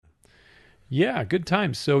Yeah, good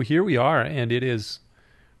times. So here we are, and it is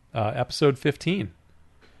episode 15.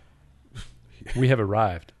 We have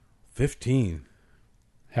arrived. 15.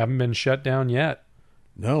 Haven't been shut down yet.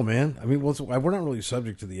 No, man. I mean, we're not really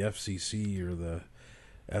subject to the FCC or the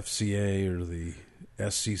FCA or the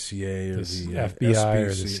SCCA or the FBI SPC. or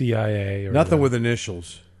the CIA. Or Nothing with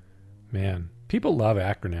initials. Man, people love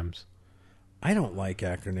acronyms. I don't like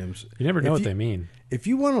acronyms. You never know what they mean. If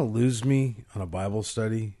you want to lose me on a Bible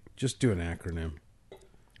study, just do an acronym.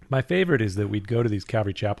 My favorite is that we'd go to these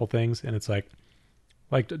Calvary Chapel things, and it's like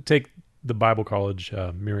take the Bible College,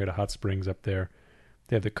 Marietta Hot Springs up there.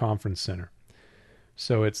 They have the conference center.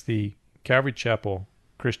 So it's the Calvary Chapel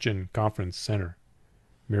Christian Conference Center,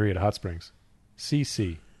 Marietta Hot Springs,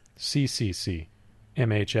 CC, CCC,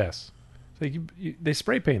 MHS. So they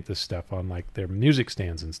spray paint this stuff on like their music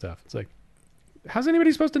stands and stuff. It's like, how's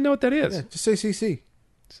anybody supposed to know what that is? Yeah, just say CC.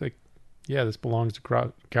 It's like, yeah, this belongs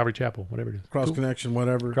to Calvary Chapel, whatever it is. Cross Connection,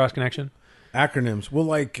 whatever. Cross Connection. Acronyms. Well,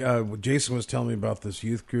 like Jason was telling me about this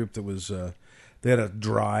youth group that was, they had a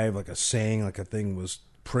drive, like a saying, like a thing was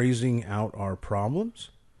praising out our problems.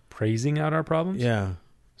 Praising out our problems? Yeah.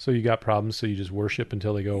 So you got problems, so you just worship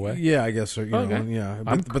until they go away? Yeah, I guess so. Okay. Yeah.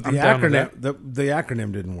 I'm But the down with acronym, the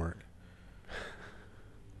acronym didn't work.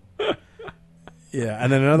 Yeah,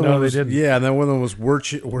 and then another No, one they was didn't. yeah, and then one of them was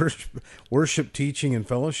worship, teaching, and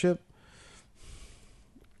fellowship.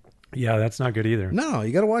 Yeah, that's not good either. No,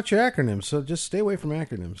 you got to watch your acronyms. So just stay away from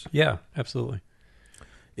acronyms. Yeah, absolutely.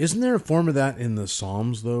 Isn't there a form of that in the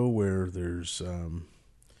Psalms though, where there's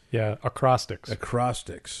Yeah, acrostics.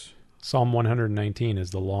 acrostics? Psalm 119 is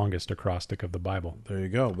the longest acrostic of the Bible. There you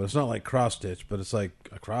go. But it's not like cross stitch, but it's like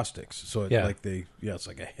acrostics. So it's Yeah. like it's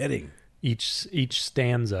like a heading. Each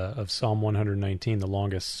stanza of Psalm 119, the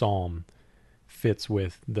longest psalm, fits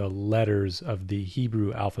with the letters of the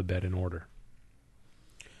Hebrew alphabet in order.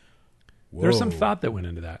 Whoa. There's some thought that went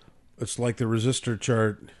into that. It's like the resistor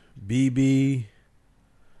chart: BB,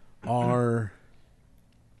 R,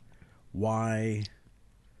 Y.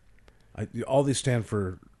 All these stand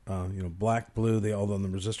for black, blue. They all on the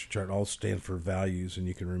resistor chart all stand for values, and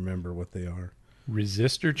you can remember what they are.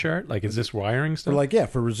 Resistor chart? Like, is this wiring stuff? For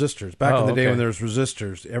for resistors. Back in the day okay. when there was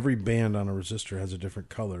resistors, every band on a resistor has a different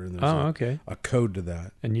color, and there's okay. a code to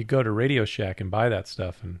that. And you go to Radio Shack and buy that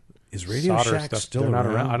stuff. And Is Radio solder Shack stuff. still They're not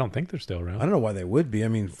around? I don't think they're still around. I don't know why they would be. I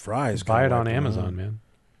mean, Fry's Buy it kinda on wiped them Amazon, out. man.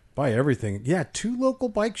 Buy everything. Yeah, 2 local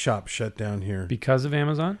bike shops shut down here. Because of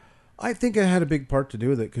Amazon? I think I had a big part to do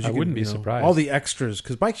with it. Cause I wouldn't be surprised. All the extras,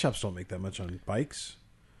 because bike shops don't make that much on bikes.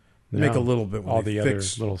 They No. make a little bit when All they the other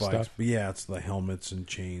fix little bikes. stuff. But yeah, it's the helmets and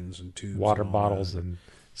chains and tubes. Water and all bottles that. and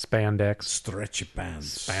spandex. Stretchy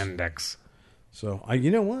pants. Spandex. So, you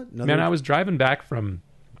know what? Man, I was driving back from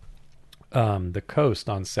the coast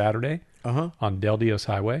on Saturday on Del Dios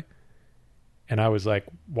Highway, and I was like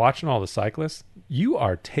watching all the cyclists. You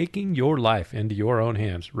are taking your life into your own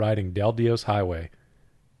hands riding Del Dios Highway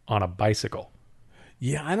on a bicycle.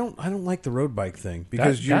 Yeah, I don't like the road bike thing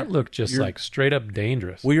because That looked just you're- like straight up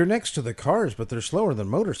dangerous. Well, you're next to the cars, but they're slower than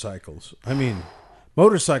motorcycles. I mean,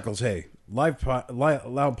 motorcycles. Hey,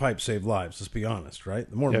 loud pipes save lives. Let's be honest, right?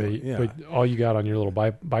 The more, But all you got on your little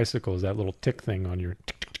bicycle is that little tick thing on your.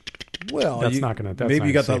 Well, That's not gonna maybe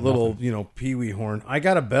you got that save little, nothing. peewee horn. I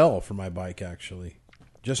got a bell for my bike actually,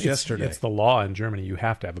 just yesterday. It's the law in Germany. You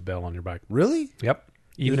have to have a bell on your bike. Really? Yep.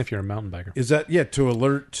 Even if you're a mountain biker. Is that to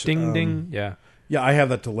alert? Ding ding. Yeah. Yeah, I have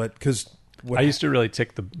that to let because I used to really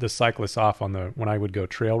tick the cyclists off when I would go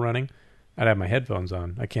trail running. I'd have my headphones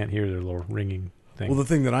on. I can't hear their little ringing thing. Well, the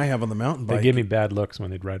thing that I have on the mountain bike, they give me bad looks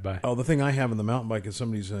when they'd ride by. Oh, the thing I have on the mountain bike is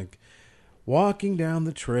somebody's like walking down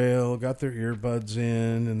the trail, got their earbuds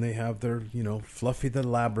in, and they have their, Fluffy the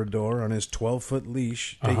Labrador on his 12-foot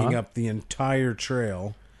leash, taking up the entire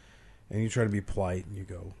trail. And you try to be polite, and you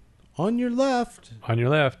go, on your left. On your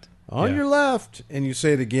left. On Yeah. your left. And you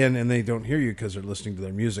say it again, and they don't hear you because they're listening to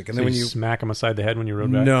their music. And So then when you you smack them aside the head when you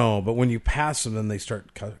rode by? No, but when you pass them, then they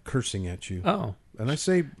start cursing at you. Oh. And I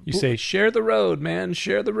say, You say, share the road, man.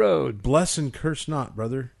 Share the road. bless and curse not,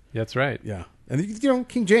 brother. That's right. Yeah. And,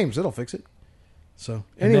 King James, that'll fix it. So,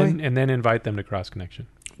 anyway. And then invite them to Cross Connection.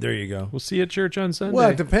 There you go. We'll see you at church on Sunday.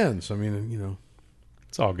 Well, it depends. I mean,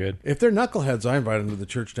 It's all good. if they're knuckleheads, I invite them to the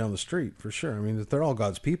church down the street for sure. I mean, they're all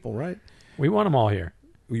God's people, right? We want them all here.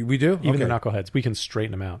 We do? Even okay. the knuckleheads. We can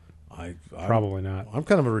straighten them out. Probably not. I'm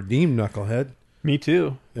kind of a redeemed knucklehead. Me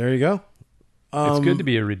too. There you go. It's good to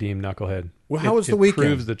be a redeemed knucklehead. Well, how was the weekend? It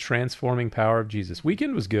proves the transforming power of Jesus.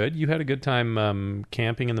 Weekend was good. You had a good time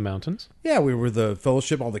camping in the mountains. Yeah, we were the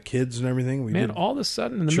fellowship, all the kids and everything. We Man, did. all of a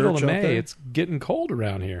sudden in the church middle of out May, there? it's getting cold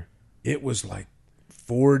around here. It was like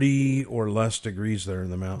 40 or less degrees there in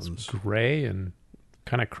the mountains. Gray and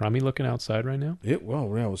kind of crummy looking outside right now. It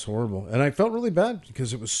was horrible. And I felt really bad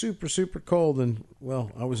because it was super, super cold. And,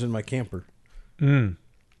 well, I was in my camper. It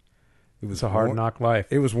It was It's a hard knock life.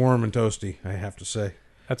 It was warm and toasty, I have to say.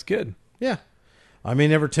 That's good. Yeah. I may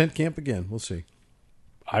never tent camp again. We'll see.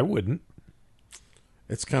 I wouldn't.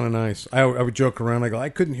 It's kind of nice. I would joke around. I go, I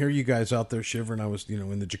couldn't hear you guys out there shivering. I was,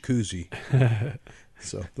 in the jacuzzi.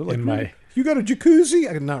 So they're like, you got a jacuzzi?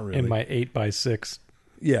 I go, not really. In my 8x6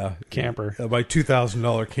 camper. My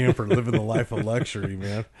 $2,000 camper living the life of luxury,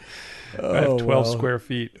 man. I have 12 square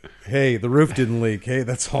feet. Hey, the roof didn't leak. Hey,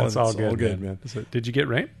 that's all good, man. So, did you get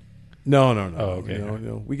rain? No. Oh, okay.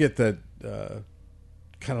 No. We get that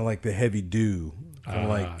kind of like the heavy dew,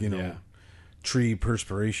 tree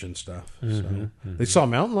perspiration stuff. They saw a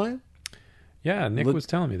mountain lion? Yeah, Nick was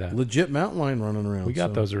telling me that. Legit mountain lion running around. We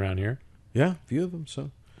got those around here. Yeah, a few of them.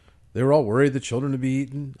 So they were all worried the children would be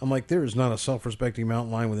eaten. I'm like, there is not a self-respecting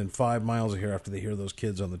mountain lion within 5 miles of here after they hear those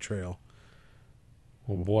kids on the trail.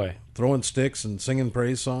 Oh, boy. Throwing sticks and singing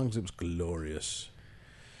praise songs. It was glorious.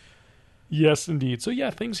 Yes, indeed. So,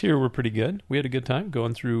 yeah, things here were pretty good. We had a good time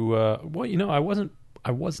going through...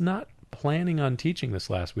 I was not planning on teaching this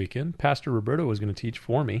last weekend. Pastor Roberto was going to teach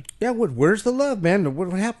for me. Yeah, where's the love, man?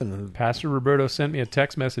 What happened? Pastor Roberto sent me a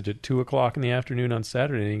text message at 2 o'clock in the afternoon on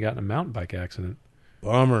Saturday, and he got in a mountain bike accident.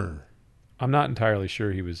 Bummer. I'm not entirely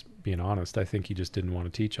sure he was being honest. I think he just didn't want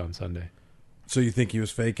to teach on Sunday. So you think he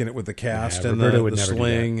was faking it with the cast and Roberto the would never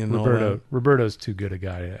sling do that. and all that? Roberto's too good a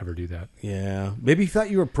guy to ever do that. Yeah. Maybe he thought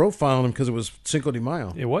you were profiling him because it was Cinco de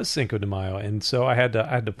Mayo. It was Cinco de Mayo, and so I had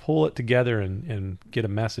to pull it together and get a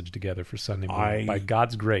message together for Sunday morning by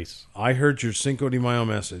God's grace. I heard your Cinco de Mayo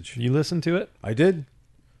message. You listened to it? I did.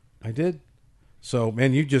 So,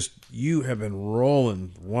 man, you have been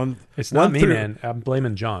rolling one. It's not me, man. I'm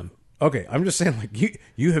blaming John. Okay, I'm just saying, like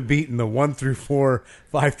you have beaten the 1 through 4,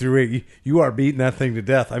 5 through 8. You are beating that thing to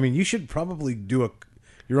death. I mean, you should probably do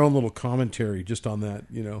your own little commentary just on that.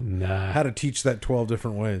 Nah. How to teach that 12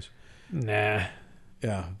 different ways. Nah.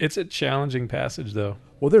 Yeah, it's a challenging passage, though.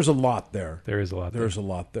 Well, there's a lot there. There is a lot. There's a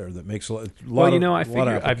lot there that makes a lot. I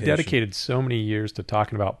figure I've dedicated so many years to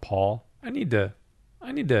talking about Paul. I need to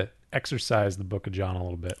exercise the book of John a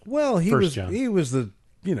little bit. Well, he was the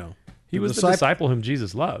He was the disciple whom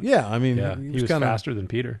Jesus loved. Yeah, I mean, he was faster than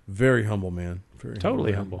Peter. Very humble man.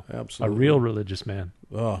 Totally humble. Absolutely. A real religious man.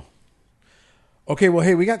 Oh. Okay, well,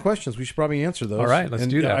 hey, we got questions. We should probably answer those. All right, let's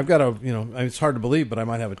do that. I've got it's hard to believe, but I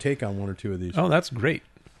might have a take on one or two of these. Oh, that's great.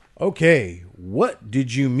 Okay, what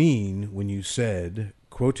did you mean when you said,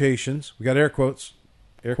 quotations, we got air quotes.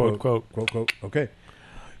 Quote. Okay.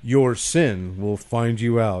 Your sin will find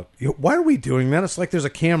you out. Why are we doing that? It's like there's a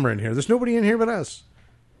camera in here. There's nobody in here but us.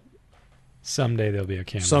 Someday there'll be a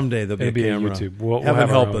camera. Someday there'll be a camera. YouTube. We'll Heaven have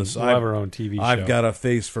help our own, us. We'll have our own TV show. I've got a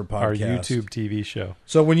face for podcasts. Our YouTube TV show.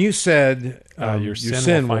 So when you said your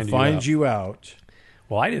sin will find you out.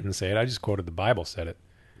 Well, I didn't say it. I just quoted the Bible said it.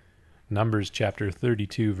 Numbers chapter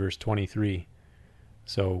 32, verse 23.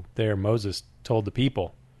 So there Moses told the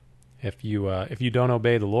people, if you don't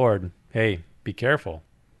obey the Lord, hey, be careful.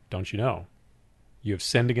 Don't you know? You have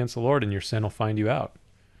sinned against the Lord and your sin will find you out.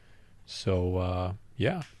 So,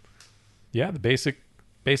 yeah, the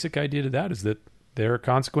basic idea to that is that there are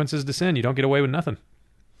consequences to sin. You don't get away with nothing.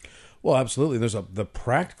 Well, absolutely. There's the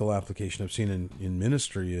practical application I've seen in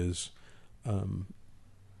ministry is,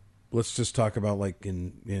 let's just talk about like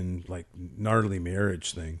in like gnarly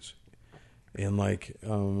marriage things, and like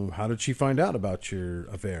how did she find out about your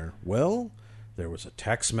affair? Well, there was a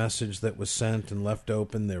text message that was sent and left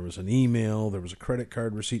open. There was an email. There was a credit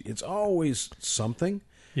card receipt. It's always something.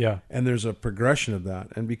 Yeah. And there's a progression of that.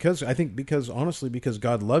 And because honestly, because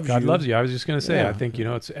God loves you. God loves you. I was just going to say, I think,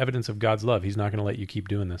 it's evidence of God's love. He's not going to let you keep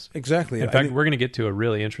doing this. Exactly. In fact, we're going to get to a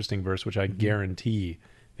really interesting verse, which I guarantee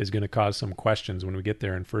is going to cause some questions when we get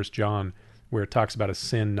there in 1 John, where it talks about a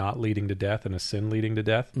sin not leading to death and a sin leading to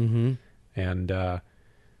death. Mm-hmm. And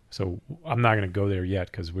so I'm not going to go there yet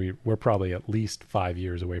because we're probably at least 5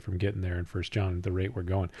 years away from getting there in 1 John at the rate we're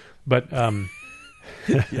going. But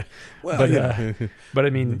yeah. Well, but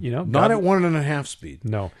I mean, not God, at 1.5 speed.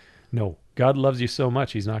 No. God loves you so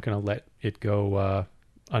much; He's not going to let it go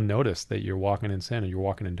unnoticed that you're walking in sin and you're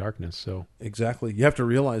walking in darkness. So exactly, you have to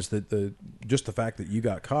realize that just the fact that you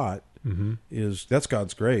got caught that's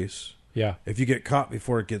God's grace. Yeah. If you get caught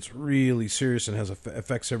before it gets really serious and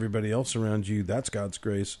affects everybody else around you, that's God's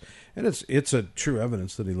grace, and it's a true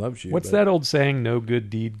evidence that He loves you. What's that old saying? No good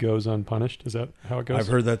deed goes unpunished. Is that how it goes? I've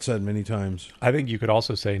heard that said many times. I think you could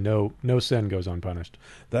also say no sin goes unpunished.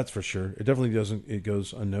 That's for sure. It definitely doesn't. It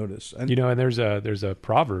goes unnoticed. And And there's a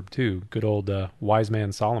proverb too. Good old wise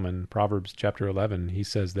man Solomon, Proverbs chapter 11. He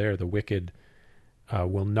says there, the wicked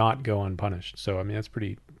will not go unpunished. So I mean, that's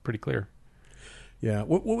pretty clear. yeah,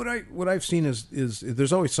 what I've seen is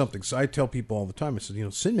there's always something. So I tell people all the time. I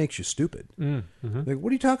said, sin makes you stupid. Mm-hmm. Like,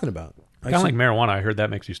 what are you talking about? Kind of like marijuana. I heard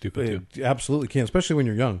that makes you stupid too. It absolutely can, especially when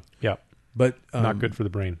you're young. Yeah, But not good for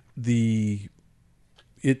the brain.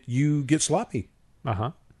 You get sloppy,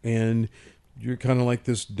 and you're kind of like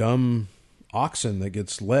this dumb oxen that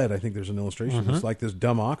gets led. I think there's an illustration. It's like this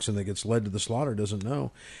dumb oxen that gets led to the slaughter, doesn't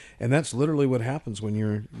know, and that's literally what happens when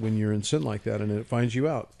you're in sin like that, and it finds you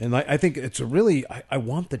out. And I think it's a really. I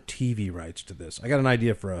want the TV rights to this. I got an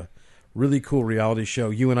idea for a really cool reality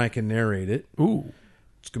show. You and I can narrate it. Ooh,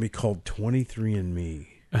 it's gonna be called 23andMe.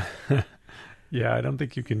 Yeah, I don't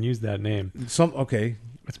think you can use that name. Okay.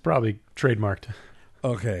 It's probably trademarked.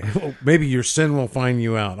 Okay. Well, maybe your sin will find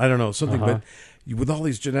you out. I don't know. Something, but with all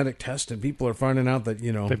these genetic tests and people are finding out that,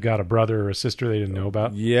 they've got a brother or a sister they didn't know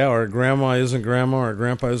about. Yeah, or grandma isn't grandma or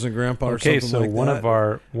grandpa isn't grandpa or something like that. Okay,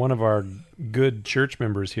 so one of our good church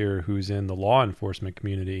members here who's in the law enforcement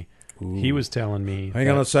community, he was telling me. Hang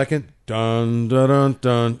on a second. Dun, dun, dun,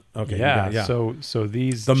 dun. Okay. Yeah. So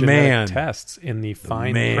these genetic tests in the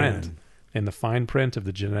fine print. In the fine print of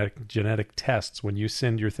the genetic tests, when you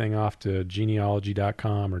send your thing off to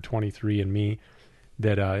genealogy.com or 23andMe,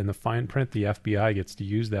 that in the fine print, the FBI gets to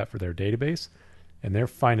use that for their database, and they're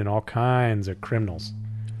finding all kinds of criminals.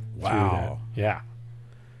 Wow. Yeah.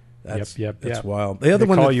 That's Yep. wild. They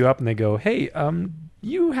call you up and they go, hey,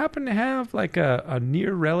 you happen to have like a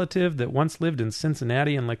near relative that once lived in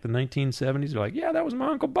Cincinnati in like the 1970s? They're like, yeah, that was my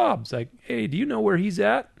Uncle Bob. It's like, hey, do you know where he's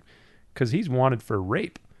at? Because he's wanted for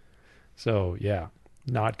rape. So, yeah,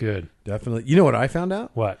 not good. Definitely. You know what I found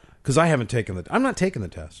out? What? Because I haven't taken I'm not taking the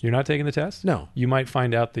test. You're not taking the test? No. You might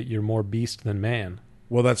find out that you're more beast than man.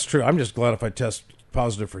 Well, that's true. I'm just glad if I test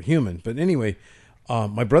positive for human. But anyway,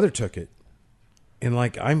 my brother took it. And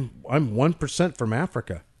like, I'm 1% from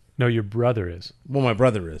Africa. No, your brother is. Well, my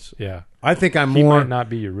brother is. Yeah. I think I'm He more. might not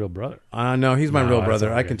be your real brother. No, he's my real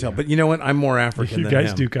brother. I can tell. But you know what? I'm more African You than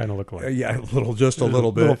guys him. do kind of look alike. Yeah, just a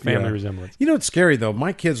little bit. Little family yeah. resemblance. You know what's scary, though?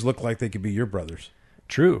 My kids look like they could be your brothers.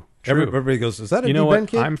 True. Everybody goes, is that a you know Ben what?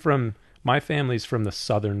 kid? My family's from the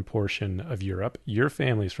southern portion of Europe. Your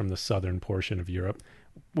family's from the southern portion of Europe.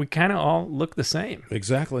 We kind of all look the same.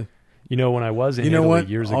 Exactly. When I was in Italy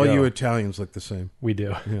years ago. All you Italians look the same. We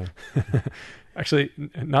do. Yeah. Actually,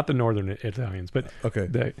 not the northern Italians, but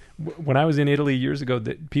okay. When I was in Italy years ago,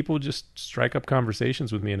 people just strike up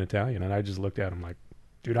conversations with me in Italian, and I just looked at them like,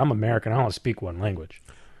 dude, I'm American. I don't speak one language.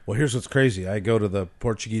 Well, here's what's crazy. I go to the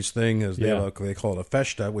Portuguese thing, as they call it a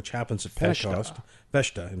festa, which happens at Pentecost.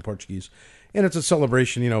 Festa in Portuguese. And it's a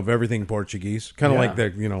celebration, of everything Portuguese. Kind of like the,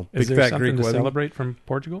 big Is there fat something Greek to wedding. Celebrate from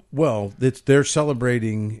Portugal? Well, they're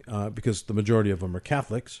celebrating because the majority of them are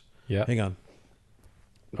Catholics. Yeah. Hang on.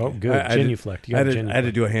 Oh, good. Genuflect. I had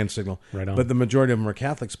to do a hand signal. Right on. But the majority of them are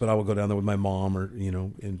Catholics, but I will go down there with my mom or,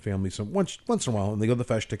 in family once in a while. And they go to the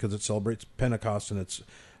festa because it celebrates Pentecost and it's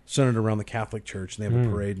centered around the Catholic Church. And they have a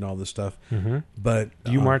parade and all this stuff. Mm-hmm. But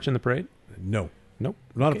do you march in the parade? No. Nope.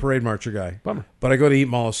 I'm not a parade marcher guy. Bummer. But I go to eat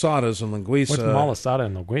malasadas and linguiça. What's malasada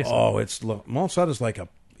and linguiça? Oh, malasada's like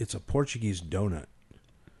it's a Portuguese donut.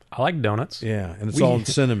 I like donuts. Yeah, and it's all in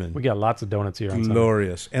cinnamon. We got lots of donuts here.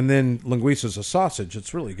 Glorious. And then linguiça's a sausage.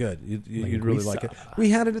 It's really good. You'd really like it. We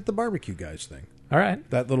had it at the barbecue guys thing. All right.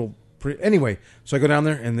 That little... Anyway, so I go down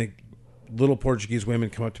there, and the little Portuguese women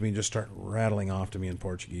come up to me and just start rattling off to me in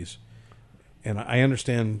Portuguese. And I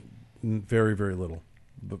understand very, very little,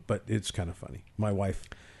 but it's kind of funny. My wife...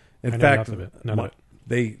 In fact,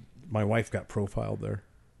 my wife got profiled there.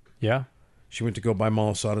 Yeah? She went to go buy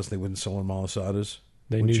malasadas. They wouldn't sell in malasadas.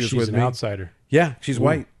 They knew she's an outsider. Yeah, she's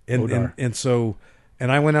white. And so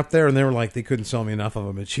I went up there and they were like, they couldn't sell me enough of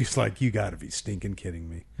them. And she's like, you got to be stinking kidding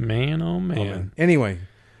me. Man, oh man. Anyway.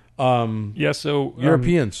 Yeah, so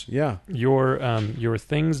Europeans, yeah. Your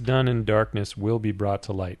things done in darkness will be brought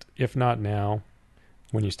to light. If not now,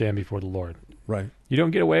 when you stand before the Lord. Right. You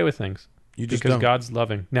don't get away with things. You just because don't. God's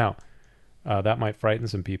loving. Now, that might frighten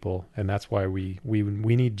some people, and that's why we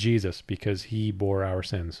need Jesus, because he bore our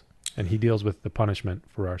sins. And he deals with the punishment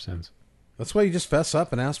for our sins. That's why you just fess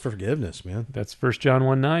up and ask for forgiveness, man. That's 1 John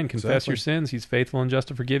 1:9. Confess Exactly. your sins. He's faithful and just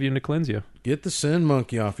to forgive you and to cleanse you. Get the sin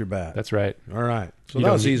monkey off your back. That's right. All right. So You that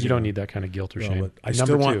don't was need, easy. You don't need that kind of guilt or No, shame. but I Number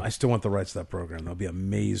still 2. want the rights to that program. That'll be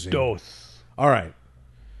amazing. Dose. All right.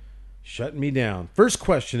 Shutting me down. First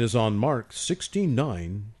question is on Mark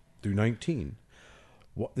 16:9 through 19.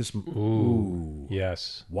 What this? Ooh.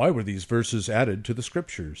 Yes. Why were these verses added to the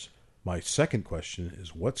scriptures? My second question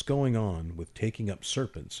is, what's going on with taking up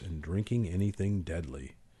serpents and drinking anything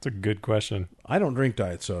deadly? It's a good question. I don't drink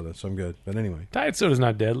diet soda, so I'm good. But anyway. Diet soda's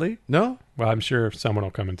not deadly. No? Well, I'm sure someone will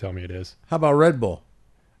come and tell me it is. How about Red Bull?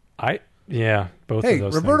 Yeah, both Hey, of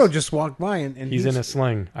those Roberto things. just walked by and He's in a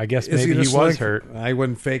sling. I guess is maybe in a he was sling? hurt. I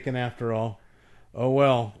wasn't faking after all. Oh,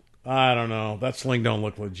 well. I don't know. That sling don't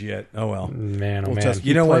look legit. Oh, well. Man, oh We'll man. test- He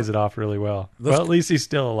you know plays what? it off really well. Let's- Well, at least he's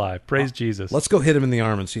still alive. Praise Jesus. Let's go hit him in the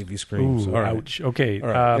arm and see if he screams. Ooh, All right. ouch. Okay, All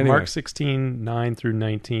right, anyway. Mark 16:9 through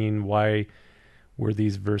 19. Why were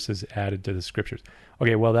these verses added to the scriptures?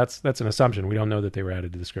 Okay, well, that's an assumption. We don't know that they were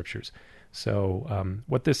added to the scriptures. So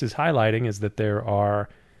what this is highlighting is that there are,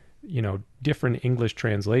 different English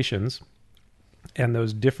translations, and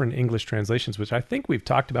those different English translations, which I think we've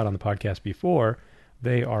talked about on the podcast before,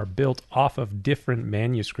 they are built off of different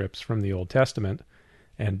manuscripts from the Old Testament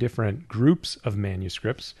and different groups of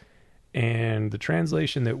manuscripts. And the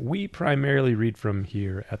translation that we primarily read from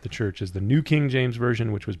here at the church is the New King James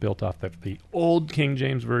Version, which was built off the Old King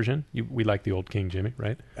James Version. We like the Old King, Jimmy,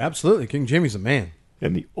 right? Absolutely. King Jimmy's a man.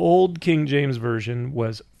 And the Old King James Version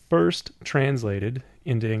was first translated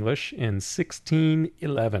into English in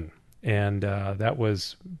 1611. And that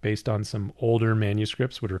was based on some older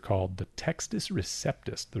manuscripts, which are called the Textus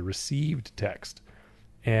Receptus, the received text.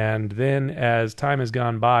 And then as time has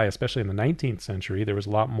gone by, especially in the 19th century, there was a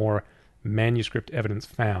lot more manuscript evidence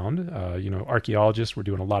found. Archaeologists were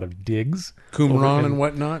doing a lot of digs. Qumran and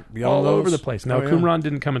whatnot. All those? over the place. No, Oh, yeah. Qumran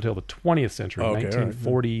didn't come until the 20th century, Okay, all right.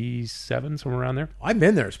 1947, somewhere around there. I've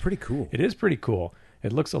been there. It's pretty cool. It is pretty cool.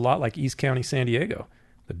 It looks a lot like East County, San Diego,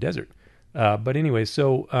 the desert. But anyway,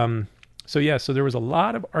 so there was a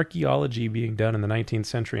lot of archaeology being done in the 19th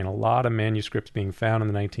century and a lot of manuscripts being found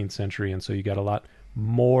in the 19th century. And so you got a lot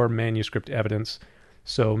more manuscript evidence.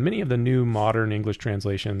 So many of the new modern English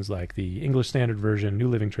translations, like the English Standard Version, New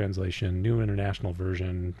Living Translation, New International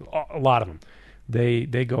Version, a lot of them, they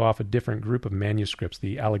go off a different group of manuscripts,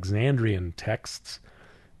 the Alexandrian texts,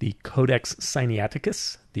 the Codex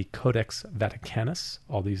Sinaiticus, the Codex Vaticanus,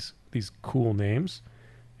 all these cool names.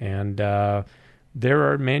 And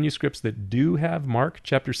there are manuscripts that do have Mark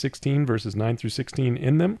chapter 16, verses 9 through 16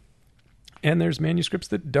 in them. And there's manuscripts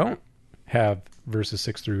that don't have verses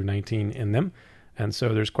 6 through 19 in them. And so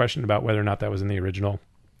there's question about whether or not that was in the original.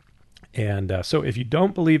 And so if you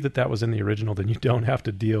don't believe that was in the original, then you don't have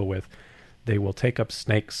to deal with they will take up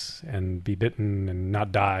snakes and be bitten and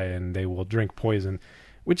not die, and they will drink poison,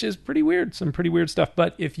 which is pretty weird, some pretty weird stuff.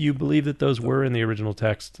 But if you believe that those were in the original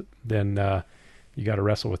text, then you got to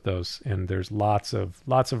wrestle with those. And there's lots of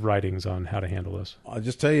writings on how to handle those. I'll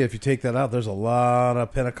just tell you, if you take that out, there's a lot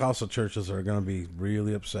of Pentecostal churches that are going to be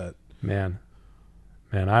really upset. Man,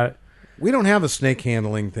 we don't have a snake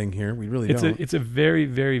handling thing here. We really don't. It's a very,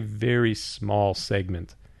 very, very small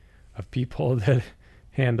segment of people that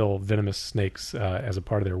handle venomous snakes as a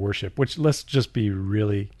part of their worship, which, let's just be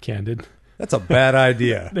really candid. That's a bad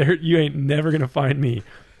idea. You ain't never going to find me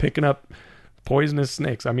picking up poisonous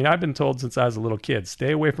snakes. I mean, I've been told since I was a little kid,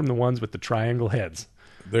 stay away from the ones with the triangle heads.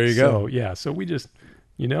 There you go. So we just,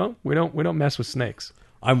 we don't mess with snakes.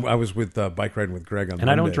 I was with bike riding with Greg on And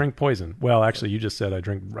I don't Monday. drink poison. Well, actually, you just said I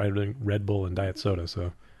drink Red Bull and diet soda,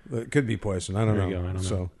 so. It could be poison. I don't There know. you go. I don't know.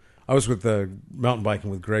 So I was with mountain biking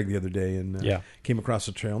with Greg the other day and came across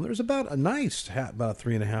the trail. And there was about a nice, about a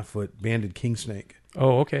 3.5 foot banded king snake.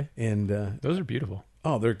 Oh, okay. And Those are beautiful.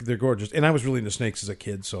 oh, they're gorgeous. And I was really into snakes as a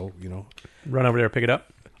kid, so Run over there, pick it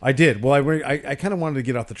up. I did. Well, I kind of wanted to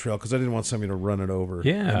get off the trail because I didn't want somebody to run it over.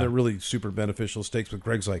 Yeah. And they're really super beneficial snakes. But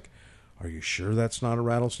Greg's like, "Are you sure that's not a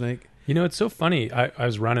rattlesnake?" It's so funny. I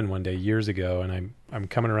was running one day years ago, and I'm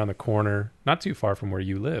coming around the corner, not too far from where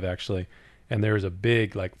you live, actually, and there was a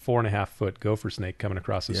big, 4.5 foot gopher snake coming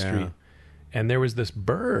across the street, and there was this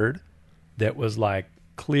bird that was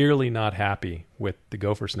clearly not happy with the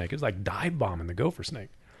gopher snake. It was dive bombing the gopher snake.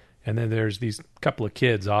 And then there's these couple of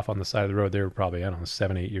kids off on the side of the road. They were probably,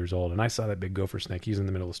 7, 8 years old, and I saw that big gopher snake. He's in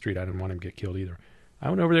the middle of the street. I didn't want him to get killed either. I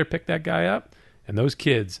went over there, picked that guy up, and those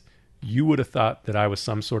kids you would have thought that I was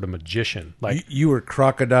some sort of magician. Like You were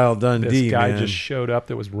Crocodile Dundee, this guy man. just showed up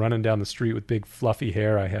that was running down the street with big fluffy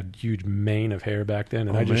hair. I had huge mane of hair back then,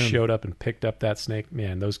 and I just man. showed up and picked up that snake.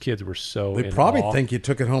 Man, those kids were so They in probably awe. think you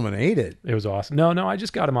took it home and ate it. It was awesome. No, I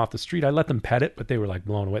just got him off the street. I let them pet it, but they were like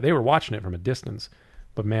blown away. They were watching it from a distance.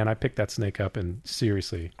 But man, I picked that snake up, and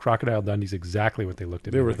seriously, Crocodile Dundee's exactly what they looked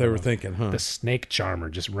at. They me were like they I were was. thinking, huh? The snake charmer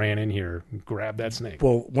just ran in here and grabbed that snake.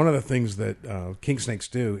 Well, one of the things that king snakes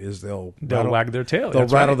do is they'll Wag their tail. They'll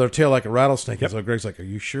That's rattle right. their tail like a rattlesnake. Yep. And so Greg's like, "Are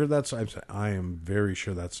you sure that's?" I am very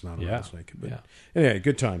sure that's not a Yeah. rattlesnake. But Yeah. anyway,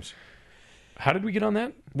 good times. How did we get on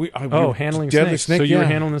that? We Handling deadly snakes. So you yeah. were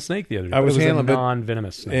handling the snake the other day. I was it was handling a it,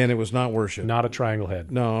 non-venomous snake, and it was not worship. not a triangle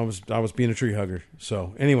head. No, I was being a tree hugger.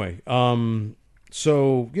 So anyway,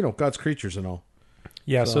 so God's creatures and all.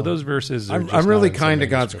 Yeah, so those verses are I'm just really not in some kind to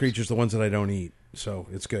God's manuscripts. creatures, the ones that I don't eat. So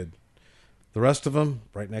it's good. The rest of them,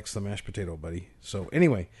 right next to the mashed potato, buddy. So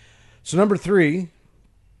anyway, so number 3,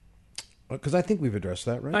 because I think we've addressed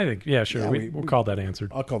that, right? I think, yeah, sure. Yeah, We'll call that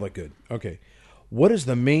answered. I'll call that good. Okay. What is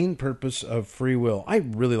the main purpose of free will? I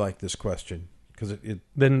really like this question because it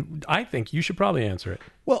Then I think you should probably answer it.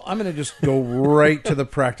 well, I'm going to just go right to the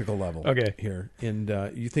practical level Okay. here. And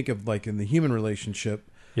you think of like in the human relationship,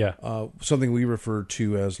 Yeah. something we refer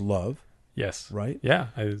to as love, Yes. right? Yeah.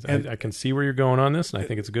 I can see where you're going on this, and I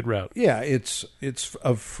think it's a good route. Yeah, it's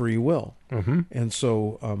of free will. Mm-hmm. And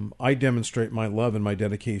so I demonstrate my love and my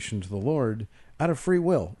dedication to the Lord out of free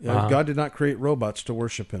will. Uh-huh. God did not create robots to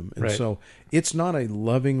worship him. And Right. so it's not a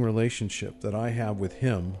loving relationship that I have with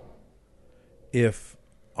him if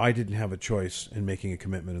I didn't have a choice in making a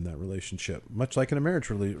commitment in that relationship. Much like in a marriage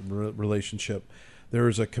relationship, there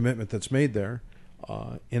is a commitment that's made there,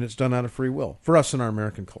 and it's done out of free will. For us in our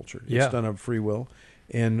American culture, Yeah. it's done out of free will.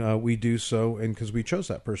 And we do so, and because we chose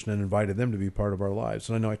that person and invited them to be part of our lives.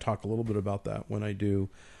 And I know I talk a little bit about that when I do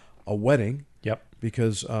a wedding, Yep.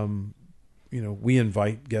 because we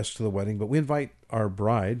invite guests to the wedding, but we invite our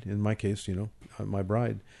bride, in my case, my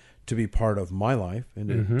bride, to be part of my life and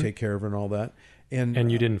to take care of her and all that.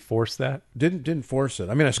 And you didn't force that? didn't force it.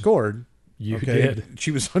 I mean, I scored. You okay? did.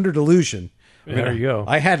 She was under delusion. There you go.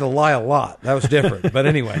 I had to lie a lot. That was different. But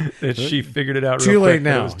anyway, She figured it out too real late quick, but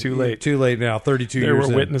now. It was too late. Too late now. 32 There years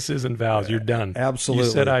were in. witnesses and vows. You're done. Absolutely.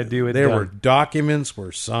 You said I do it. There done. were documents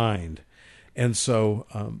were signed. And so,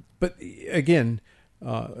 but again,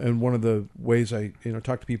 and one of the ways I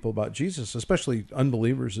talk to people about Jesus, especially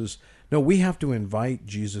unbelievers, is no, we have to invite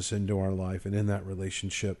Jesus into our life, and in that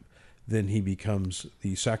relationship, then he becomes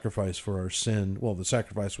the sacrifice for our sin. Well, the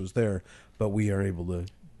sacrifice was there, but we are able to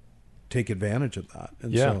take advantage of that.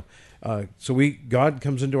 And Yeah. God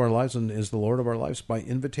comes into our lives and is the Lord of our lives by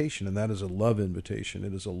invitation, and that is a love invitation.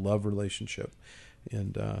 It is a love relationship.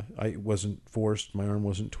 And I wasn't forced. My arm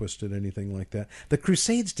wasn't twisted, anything like that. The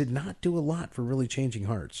Crusades did not do a lot for really changing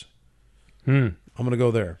hearts. I'm going to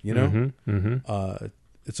go there,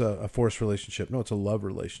 It's a forced relationship. No, it's a love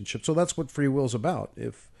relationship. So that's what free will is about.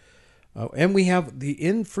 And we have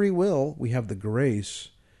in free will, we have the grace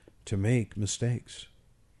to make mistakes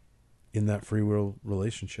in that free will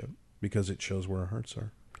relationship because it shows where our hearts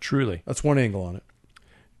are. Truly. That's one angle on it.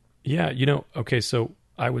 Yeah, okay, so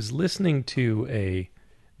I was listening to an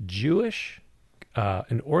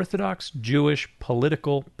Orthodox Jewish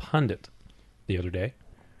political pundit the other day.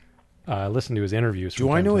 I listened to his interviews.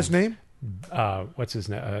 Do I know his name? What's his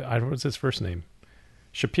name? What's his first name?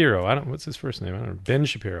 Shapiro. What's his first name? I don't know. Ben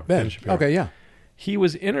Shapiro. Ben. Shapiro. Okay, yeah. He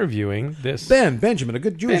was interviewing this Benjamin, a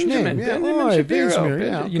good Jewish name. Yeah, Benjamin Shapiro.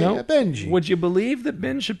 Benjamin, yeah, okay, Benji. Would you believe that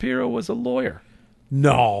Ben Shapiro was a lawyer?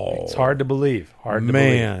 No. It's hard to believe.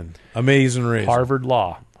 Man, amazing race. Harvard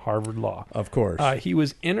Law. Of course. He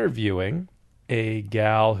was interviewing a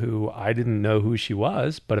gal who I didn't know who she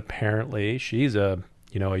was, but apparently she's a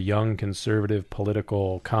young conservative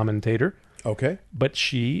political commentator. Okay. But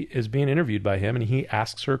she is being interviewed by him, and he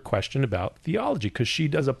asks her a question about theology because she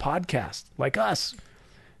does a podcast like us.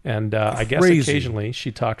 And I guess occasionally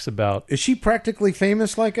she talks about... Is she practically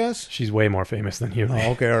famous like us? She's way more famous than you.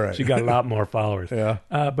 Oh, okay, all right. She got a lot more followers. Yeah.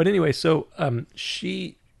 But anyway, so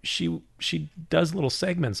she does little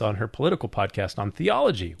segments on her political podcast on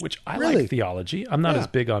theology, which I Really? like theology. I'm not as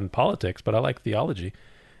big on politics, but I like theology.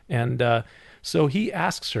 And so he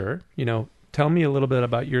asks her, tell me a little bit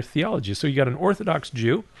about your theology. So you got an Orthodox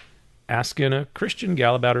Jew asking a Christian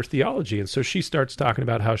gal about her theology. And so she starts talking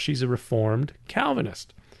about how she's a Reformed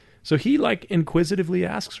Calvinist. So he inquisitively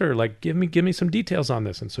asks her, give me some details on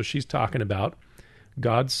this. And so she's talking about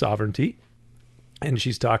God's sovereignty, and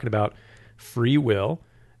she's talking about free will.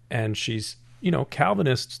 And she's,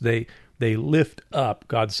 Calvinists, they they lift up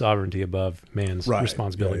God's sovereignty above man's Right.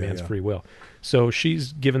 responsibility, Yeah, man's yeah. free will. So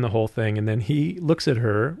she's given the whole thing, and then he looks at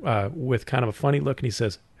her with kind of a funny look, and he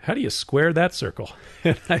says, "How do you square that circle?"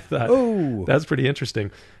 And I thought, Oh. that's pretty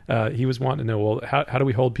interesting. He was wanting to know, well, how do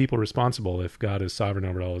we hold people responsible if God is sovereign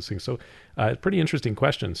over all those things? So, pretty interesting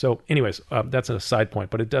question. So, anyways, that's a side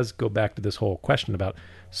point, but it does go back to this whole question about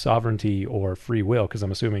sovereignty or free will, because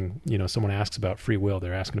I'm assuming, someone asks about free will,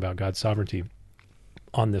 they're asking about God's sovereignty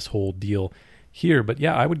on this whole deal here. But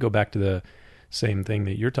yeah, I would go back to the same thing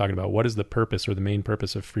that you're talking about. What is the purpose or the main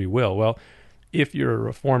purpose of free will? Well, if you're a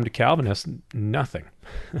Reformed Calvinist, nothing.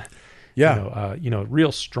 Yeah.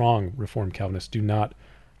 Real strong Reformed Calvinists do not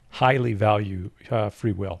highly value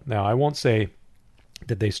free will. Now, I won't say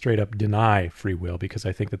that they straight up deny free will, because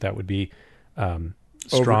I think that would be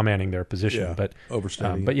strawmanning their position. Yeah, But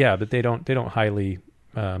overstating. but they don't highly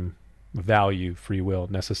value free will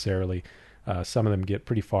necessarily. Some of them get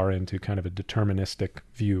pretty far into kind of a deterministic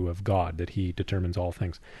view of God, that he determines all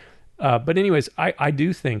things. But anyways, I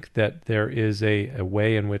do think that there is a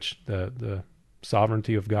way in which the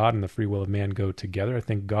sovereignty of God and the free will of man go together. I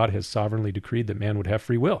think God has sovereignly decreed that man would have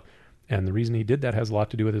free will. And the reason he did that has a lot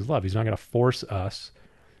to do with his love. He's not going to force us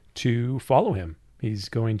to follow him. He's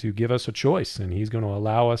going to give us a choice, and he's going to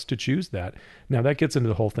allow us to choose that. Now, that gets into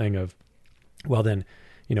the whole thing of, well, then,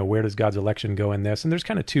 where does God's election go in this? And there's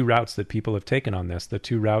kind of two routes that people have taken on this. The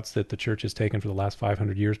two routes that the church has taken for the last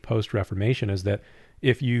 500 years post-Reformation is that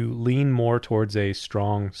if you lean more towards a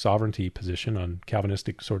strong sovereignty position on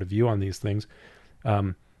Calvinistic sort of view on these things,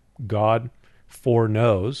 God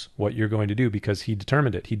foreknows what you're going to do because he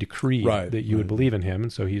determined it. He decreed that you would believe in him,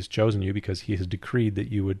 and so he's chosen you because he has decreed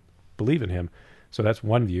that you would believe in him. So that's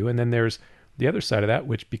one view. And then there's the other side of that,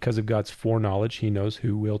 which because of God's foreknowledge, he knows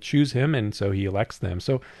who will choose him, and so he elects them.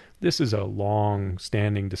 So this is a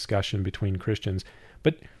long-standing discussion between Christians.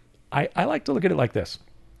 But I like to look at it like this.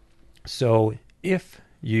 So if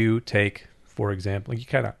you take, for example, you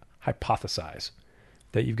kind of hypothesize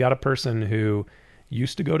that you've got a person who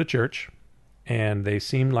used to go to church, and they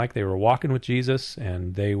seemed like they were walking with Jesus,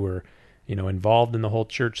 and they were, involved in the whole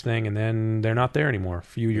church thing, and then they're not there anymore. A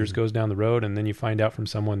few years goes down the road, and then you find out from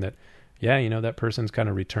someone that, that person's kind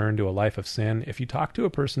of returned to a life of sin. If you talk to a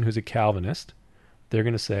person who's a Calvinist, they're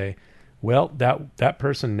going to say, well, that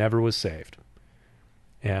person never was saved,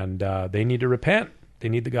 and they need to repent. They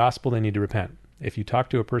need the gospel. They need to repent. If you talk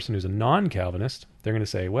to a person who's a non-Calvinist, they're going to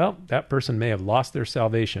say, well, that person may have lost their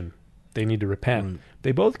salvation. They need to repent. Right.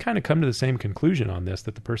 They both kind of come to the same conclusion on this,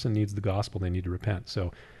 that the person needs the gospel. They need to repent.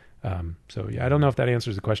 So I don't know if that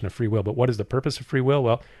answers the question of free will, but what is the purpose of free will?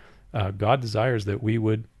 Well, God desires that we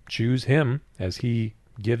would choose him as he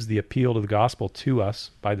gives the appeal to the gospel to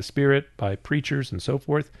us by the Spirit, by preachers and so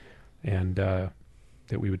forth, and that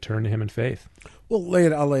we would turn to him in faith. Well,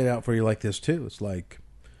 I'll lay it out for you like this too. It's like,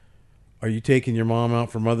 are you taking your mom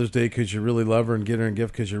out for Mother's Day because you really love her and get her a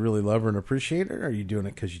gift because you really love her and appreciate her? Or are you doing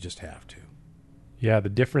it because you just have to? Yeah, the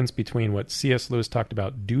difference between what C.S. Lewis talked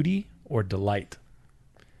about, duty or delight.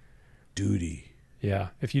 Duty. Yeah,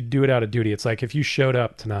 if you do it out of duty, it's like if you showed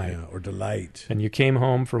up tonight. Yeah, or delight. And you came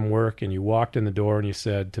home from work and you walked in the door and you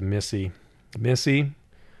said to Missy,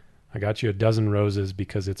 I got you a dozen roses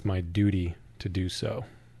because it's my duty to do so.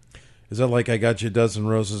 Is that like I got you a dozen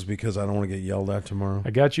roses because I don't want to get yelled at tomorrow?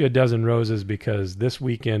 I got you a dozen roses because this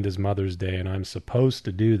weekend is Mother's Day and I'm supposed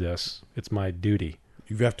to do this. It's my duty.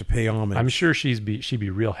 You have to pay homage. I'm sure she'd be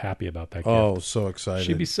real happy about that gift. Oh, so excited.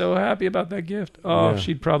 She'd be so happy about that gift. Oh, yeah.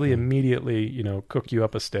 She'd probably immediately, cook you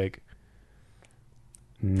up a steak.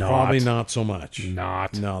 Probably not so much.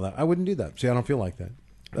 No, I wouldn't do that. See, I don't feel like that.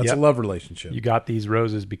 That's a love relationship. You got these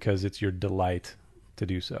roses because it's your delight to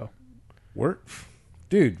do so. Forget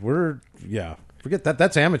that.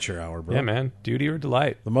 That's amateur hour, bro. Yeah, man. Duty or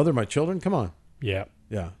delight. The mother of my children? Come on. Yeah.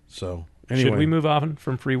 Yeah. So, anyway. Should we move on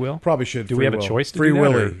from free will? Probably should. Do we have a choice to free do that,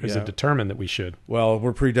 will? Or is it determined that we should? Well,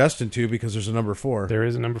 we're predestined to because there's a number 4. There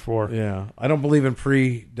is a number 4. Yeah. I don't believe in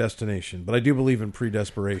predestination, but I do believe in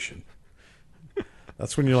predesperation.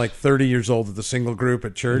 That's when you're like 30 years old at the single group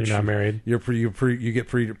at church. You're not married. You get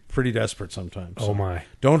pretty desperate sometimes. Oh, my.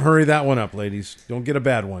 Don't hurry that one up, ladies. Don't get a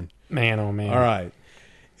bad one. Man, oh, man. All right.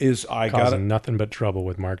 Causing nothing but trouble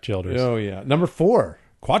with Mark Childress. Oh, yeah. Number 4.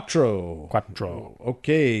 Quattro.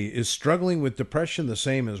 Okay. Is struggling with depression the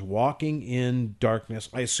same as walking in darkness?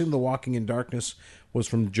 I assume the walking in darkness was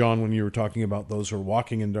from John when you were talking about those who are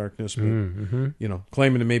walking in darkness, but,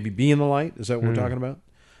 claiming to maybe be in the light. Is that what we're talking about?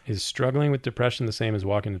 Is struggling with depression the same as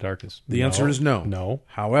walking in darkness? The answer is no. No.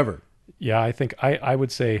 However, Yeah, I think I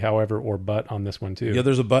would say however or but on this one too. Yeah,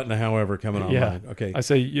 there's a button, however, coming Yeah. online. Okay. I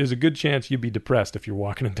say there's a good chance you'd be depressed if you're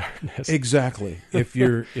walking in darkness. Exactly. If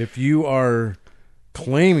you are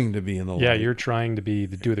claiming to be in the light, Yeah, you're trying to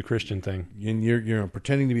do the Christian thing. and you're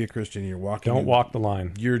pretending to be a Christian, you're walking. Don't walk the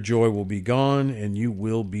line. Your joy will be gone, and you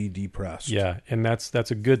will be depressed. Yeah, and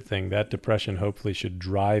that's a good thing. That depression hopefully should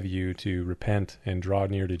drive you to repent and draw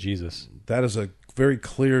near to Jesus. That is a very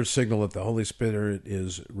clear signal that the Holy Spirit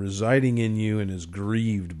is residing in you and is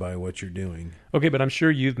grieved by what you're doing. Okay, but I'm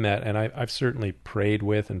sure you've met, and I've certainly prayed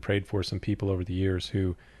with and prayed for some people over the years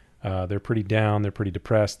who they're pretty down, they're pretty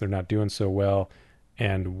depressed, they're not doing so well.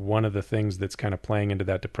 And one of the things that's kind of playing into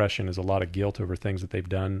that depression is a lot of guilt over things that they've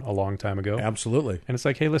done a long time ago. Absolutely. And it's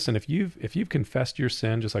like, hey, listen, if you've confessed your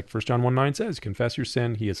sin, just like 1 John 1:9 says, confess your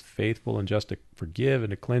sin, he is faithful and just to forgive and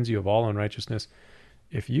to cleanse you of all unrighteousness.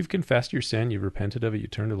 If you've confessed your sin, you've repented of it, you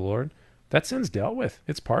turn to the Lord, that sin's dealt with.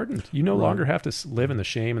 It's pardoned. You no longer have to live in the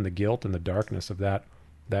shame and the guilt and the darkness of that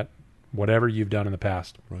whatever you've done in the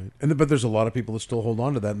past. Right. But there's a lot of people that still hold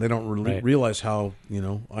on to that, and they don't realize how,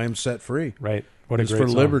 I am set free. Right. What a It's great for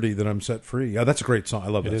song. liberty that I'm set free. Yeah, that's a great song. I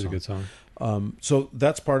love that song. It is a good song. So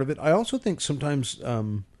that's part of it. I also think sometimes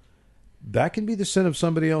that can be the sin of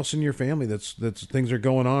somebody else in your family. That's things are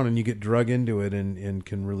going on, and you get drug into it, and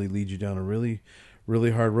can really lead you down a really,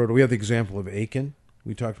 really hard road. We have the example of Achan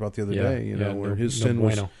we talked about the other day. Where his sin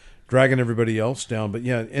was dragging everybody else down. But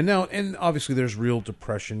yeah, and obviously there's real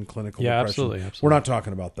depression, clinical depression. Absolutely. We're not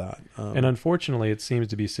talking about that. And unfortunately, it seems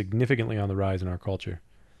to be significantly on the rise in our culture.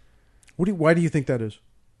 Why do you think that is?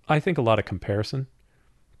 I think a lot of comparison.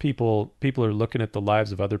 People are looking at the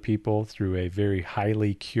lives of other people through a very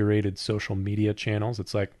highly curated social media channels.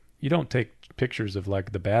 It's like you don't take pictures of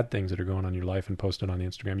like the bad things that are going on in your life and post it on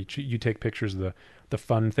Instagram. You take pictures of the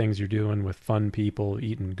fun things you're doing with fun people,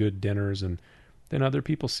 eating good dinners, and then other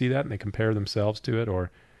people see that and they compare themselves to it.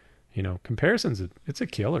 Or, comparisons, it's a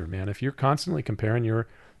killer, man. If you're constantly comparing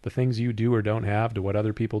the things you do or don't have to what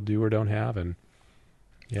other people do or don't have, and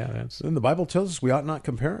And the Bible tells us we ought not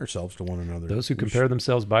compare ourselves to one another. Those who compare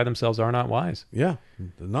themselves by themselves are not wise. Yeah,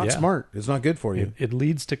 not smart. It's not good for you. It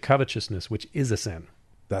leads to covetousness, which is a sin.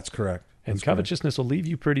 That's correct. And covetousness will leave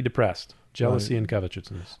you pretty depressed. Jealousy and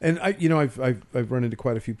covetousness. And I've run into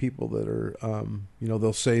quite a few people that are,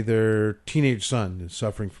 they'll say their teenage son is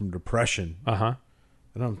suffering from depression. Uh-huh.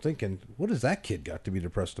 And I'm thinking, what has that kid got to be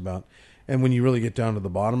depressed about? And when you really get down to the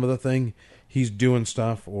bottom of the thing, he's doing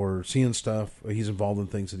stuff or seeing stuff. He's involved in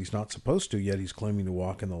things that he's not supposed to, yet he's claiming to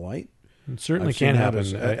walk in the light. It certainly can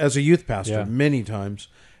happen. As a youth pastor, Yeah. many times.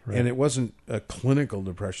 Right. And it wasn't a clinical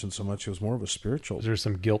depression so much. It was more of a spiritual. There's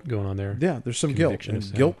some guilt going on there. Yeah, there's some guilt. And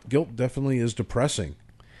Convictions, yeah. guilt definitely is depressing.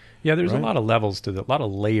 Yeah, there's Right? a lot of levels to that, a lot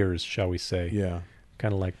of layers, shall we say. Yeah.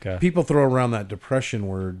 Kind of like... People throw around that depression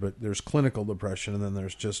word, but there's clinical depression, and then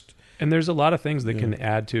there's just... And there's a lot of things that can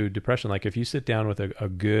add to depression. Like if you sit down with a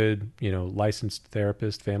good, licensed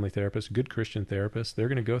therapist, family therapist, good Christian therapist, they're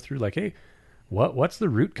going to go through like, hey, what's the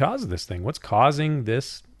root cause of this thing? What's causing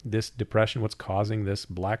this depression? What's causing this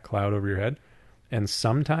black cloud over your head? And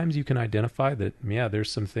sometimes you can identify that,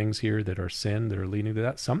 there's some things here that are sin that are leading to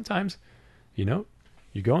that. Sometimes, you're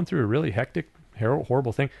going through a really hectic,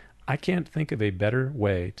 horrible thing. I can't think of a better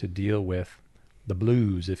way to deal with the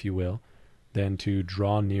blues, if you will, than to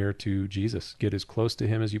draw near to Jesus. Get as close to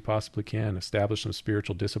him as you possibly can. Establish some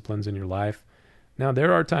spiritual disciplines in your life. Now,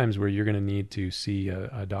 there are times where you're going to need to see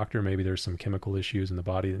a doctor. Maybe there's some chemical issues in the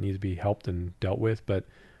body that need to be helped and dealt with. But,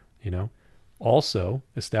 also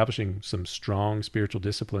establishing some strong spiritual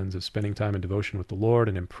disciplines of spending time in devotion with the Lord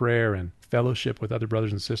and in prayer and fellowship with other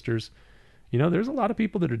brothers and sisters. There's a lot of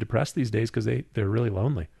people that are depressed these days because they're really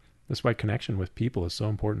lonely. That's why connection with people is so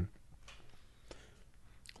important.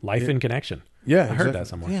 Life in connection. Yeah, I heard that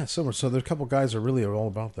somewhere. Yeah, somewhere. So there's a couple guys that really are all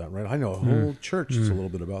about that, right? I know a whole church is a little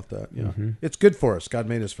bit about that. Yeah, It's good for us. God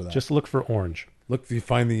made us for that. Just look for orange. Look, if you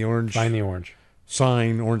find the orange. Find the orange.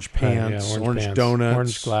 Sign, orange pants, orange pants, donuts,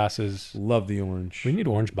 orange glasses. Love the orange. We need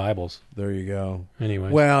orange Bibles. There you go. Anyway.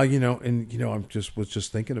 Well, I'm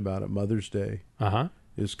just thinking about it. Mother's Day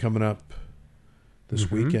is coming up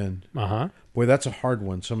this weekend. Boy, that's a hard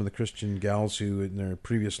one. Some of the Christian gals who in their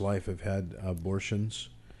previous life have had abortions.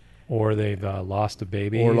 Or they've lost a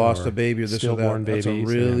baby. Or lost a baby or this or that. Stillborn babies. That's a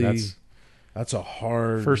really... That's a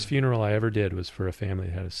hard... First funeral I ever did was for a family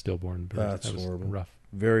that had a stillborn baby. That's that was horrible. Rough.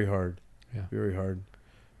 Very hard. Yeah. Very hard.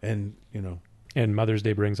 And, And Mother's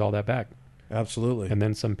Day brings all that back. Absolutely. And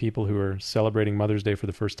then some people who are celebrating Mother's Day for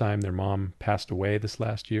the first time, their mom passed away this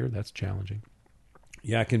last year. That's challenging.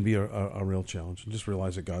 Yeah, it can be a real challenge. Just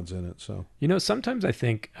realize that God's in it. So sometimes I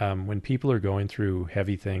think when people are going through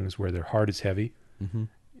heavy things where their heart is heavy,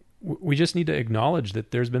 we just need to acknowledge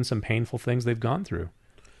that there's been some painful things they've gone through.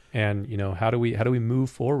 And, how do we move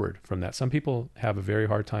forward from that? Some people have a very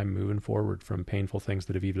hard time moving forward from painful things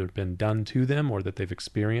that have either been done to them or that they've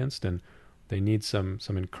experienced, and they need some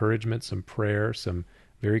encouragement, some prayer, some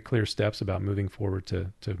very clear steps about moving forward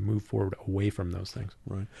to move forward away from those things.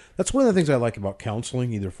 Right. That's one of the things I like about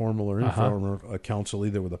counseling, either formal or informal counsel,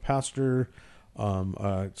 either with a pastor,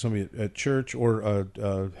 somebody at church, or a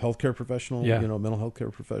healthcare professional, mental health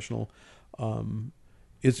care professional.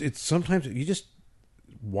 It's sometimes you just,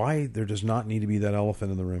 why there does not need to be that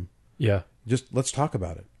elephant in the room. Yeah. Just let's talk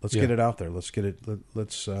about it. Let's get it out there. Let's get it.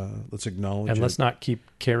 Let's acknowledge it. And let's not keep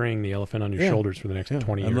carrying the elephant on your shoulders for the next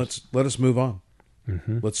 20 years. And let us move on.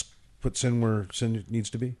 Mm-hmm. Let's put sin where sin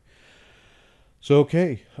needs to be. So,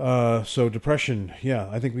 okay. So depression. Yeah,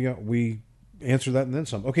 I think we answered that and then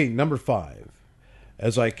some. Okay, number 5.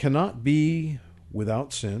 As I cannot be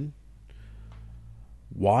without sin,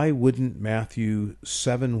 why wouldn't Matthew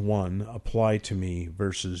 7:1 apply to me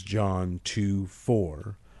versus John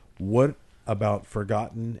 2:4? What about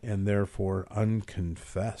forgotten and therefore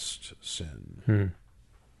unconfessed sin?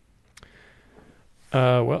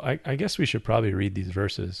 Well, I guess we should probably read these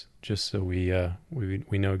verses just so we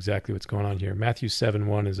know exactly what's going on here. Matthew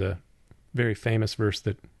 7:1 is a very famous verse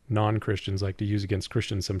that non-Christians like to use against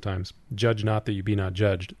Christians sometimes. Judge not that you be not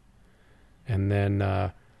judged. And then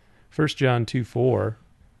 1 John 2:4,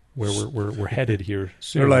 where we're headed here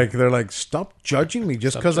soon. They're like, stop judging me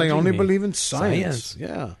just because I only believe in science.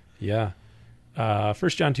 Yeah. 1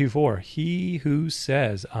 John 2:4, he who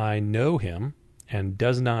says I know him and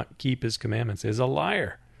does not keep his commandments is a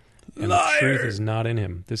liar, and the truth is not in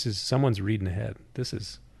him. This is someone's reading ahead. This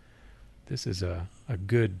is a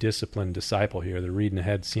good disciplined disciple here. They're reading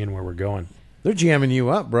ahead, seeing where we're going. They're jamming you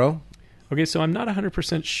up, bro. Okay, so I'm not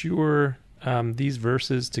 100% sure these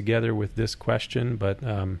verses together with this question, but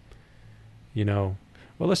well,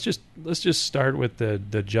 let's just start with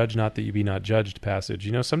the judge not that you be not judged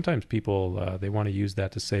passage. Sometimes people they want to use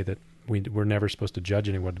that to say that we're never supposed to judge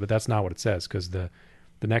anyone, but that's not what it says, because the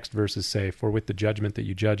next verses say, for with the judgment that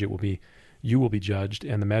you judge, you will be judged,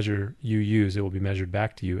 and the measure you use, it will be measured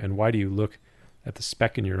back to you. And why do you look at the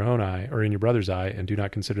speck in your own eye, or in your brother's eye, and do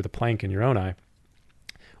not consider the plank in your own eye?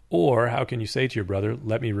 Or how can you say to your brother,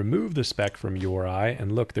 let me remove the speck from your eye,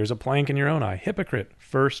 and look, there's a plank in your own eye? Hypocrite,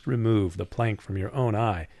 first remove the plank from your own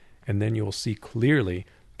eye, and then you will see clearly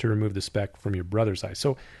to remove the speck from your brother's eye.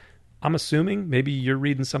 So I'm assuming maybe you're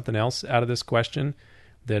reading something else out of this question,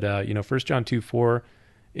 that 1 John 2:4,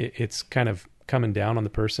 it's kind of coming down on the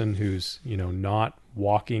person who's not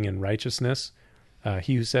walking in righteousness.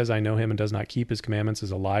 He who says I know him and does not keep his commandments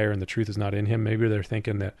is a liar, and the truth is not in him. Maybe they're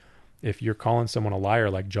thinking that if you're calling someone a liar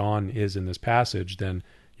like John is in this passage, then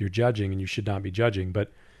you're judging and you should not be judging.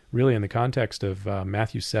 But really, in the context of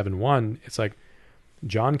Matthew 7:1, it's like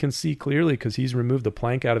John can see clearly because he's removed the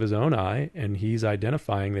plank out of his own eye, and he's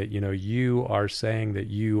identifying that you are saying that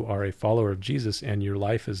you are a follower of Jesus, and your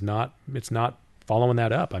life is not following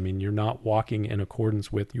that up. I mean, you're not walking in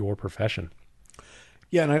accordance with your profession.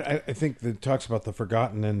 Yeah, and I think that it talks about the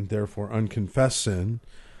forgotten and therefore unconfessed sin.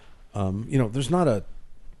 There's not a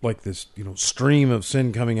this stream of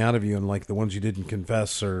sin coming out of you, and like the ones you didn't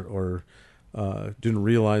confess or didn't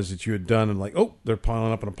realize that you had done, and like, oh, they're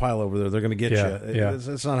piling up in a pile over there, they're going to get you. Yeah.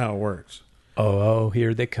 It's not how it works. Oh,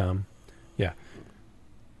 here they come. Yeah.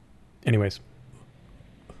 Anyways.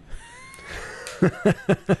 I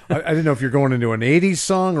didn't know if you're going into an 80s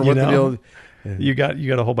song or what the deal. Yeah. You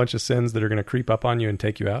got a whole bunch of sins that are going to creep up on you and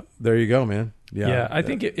take you out. There you go, man. Yeah. I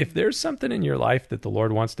think if there's something in your life that the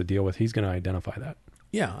Lord wants to deal with, he's going to identify that.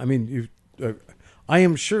 Yeah. I mean, I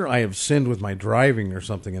am sure I have sinned with my driving or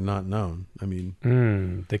something and not known. I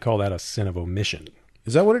mean, they call that a sin of omission.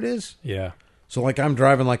 Is that what it is? Yeah. So like I'm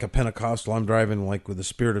driving like a Pentecostal. I'm driving like with the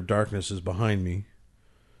spirit of darkness is behind me,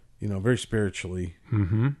 very spiritually.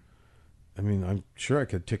 Mm-hmm. I mean, I'm sure I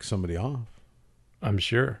could tick somebody off. I'm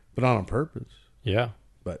sure. But not on purpose. Yeah.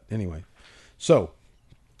 But anyway. So,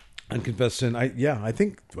 unconfessed sin. I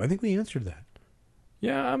think we answered that.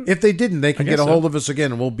 Yeah. If they didn't, they can get a hold of us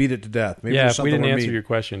again and we'll beat it to death. Maybe if we didn't answer your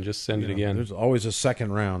question, just send it again. There's always a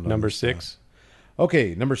second round. Number 6.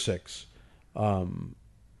 Okay, number 6. Well,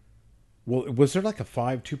 was there like a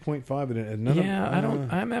 2.5? Yeah,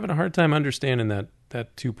 I'm having a hard time understanding that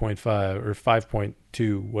 2.5 or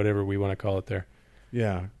 5.2, whatever we want to call it there.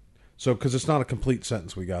 Yeah. So, because it's not a complete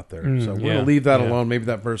sentence we got there. So we're going to leave that alone. Maybe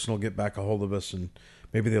that person will get back a hold of us, and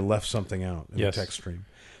maybe they left something out in the text stream.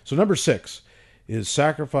 So number 6 is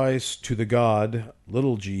sacrifice to the god,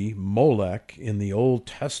 little g, Molech, in the Old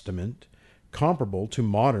Testament, comparable to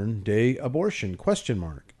modern day abortion, ?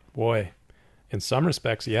 Boy. In some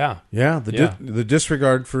respects, yeah. Yeah, Yeah. the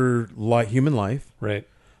disregard for human life. Right.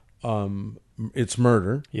 It's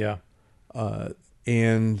murder. Yeah.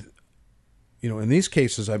 And, in these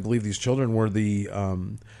cases, I believe these children were the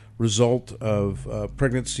result of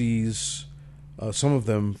pregnancies, some of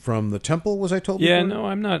them from the temple, was I told Yeah, before? no,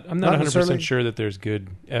 I'm not Not 100% sure that there's good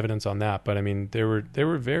evidence on that, but I mean, there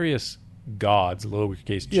were various gods,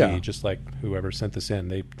 lowercase g, Yeah. just like whoever sent this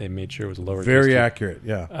in, they made sure it was a lowercase Very g. accurate,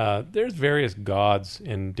 yeah. There's various gods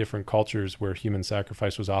in different cultures where human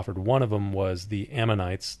sacrifice was offered. One of them was the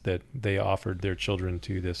Ammonites, that they offered their children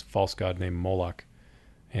to this false god named Moloch,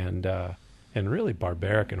 and in really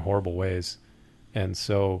barbaric and horrible ways. And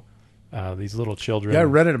so these little children... Yeah, I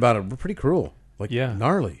read it about it. Pretty cruel. Yeah.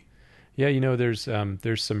 Gnarly. Yeah, there's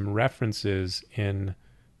some references in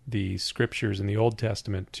the scriptures in the Old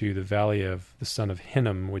Testament to the valley of the son of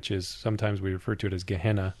Hinnom, which is, sometimes we refer to it as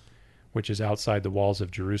Gehenna, which is outside the walls of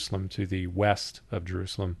Jerusalem to the west of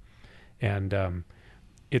Jerusalem. And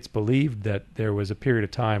it's believed that there was a period of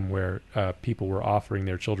time where people were offering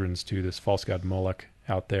their children to this false god Moloch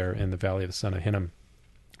out there in the valley of the son of Hinnom.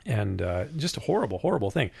 And just a horrible, horrible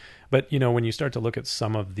thing. But, when you start to look at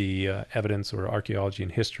some of the evidence or archaeology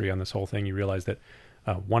and history on this whole thing, you realize that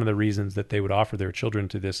one of the reasons that they would offer their children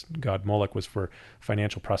to this god Moloch was for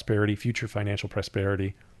financial prosperity, future financial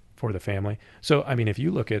prosperity for the family. So, I mean, if you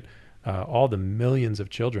look at all the millions of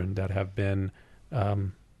children that have been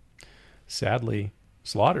sadly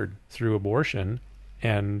slaughtered through abortion,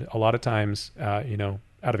 and a lot of times,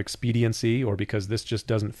 out of expediency, or because this just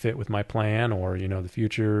doesn't fit with my plan, or the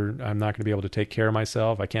future, I'm not going to be able to take care of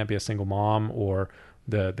myself, I can't be a single mom, or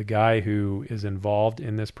the guy who is involved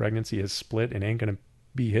in this pregnancy is split and ain't going to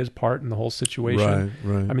be his part in the whole situation.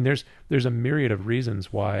 Right. I mean, there's a myriad of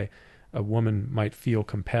reasons why a woman might feel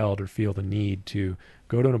compelled or feel the need to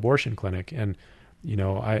go to an abortion clinic, and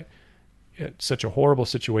it's such a horrible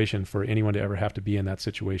situation for anyone to ever have to be in that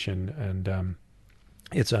situation. And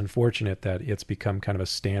it's unfortunate that it's become kind of a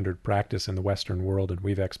standard practice in the Western world, and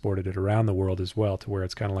we've exported it around the world as well, to where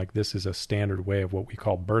it's kind of like this is a standard way of what we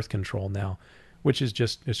call birth control now, which is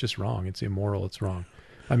it's just wrong. It's immoral. It's wrong.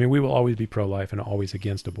 I mean, we will always be pro-life and always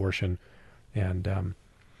against abortion. And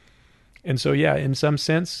so, yeah, in some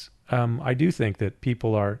sense, I do think that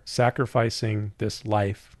people are sacrificing this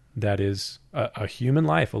life that is a human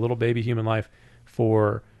life, a little baby human life,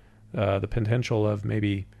 for the potential of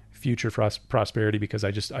maybe future prosperity, because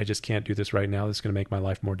I just can't do this right now. This is going to make my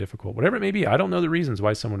life more difficult. Whatever it may be, I don't know the reasons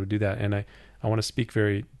why someone would do that. And I want to speak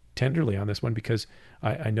very tenderly on this one, because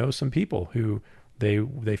I know some people who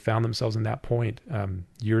they found themselves in that point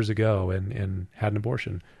years ago and had an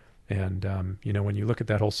abortion. And when you look at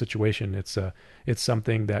that whole situation, it's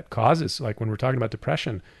something that causes, like when we're talking about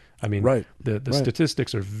depression, I mean, right. the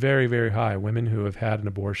statistics are very, very high. Women who have had an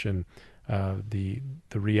abortion, the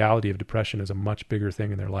reality of depression is a much bigger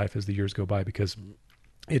thing in their life as the years go by, because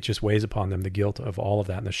it just weighs upon them, the guilt of all of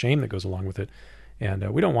that and the shame that goes along with it. And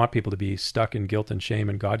we don't want people to be stuck in guilt and shame,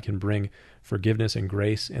 and God can bring forgiveness and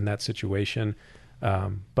grace in that situation.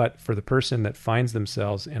 But for the person that finds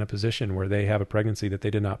themselves in a position where they have a pregnancy that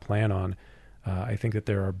they did not plan on, I think that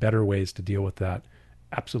there are better ways to deal with that,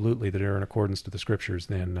 absolutely, that are in accordance to the scriptures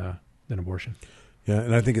than abortion. Yeah,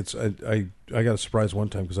 and I think it's I got a surprise one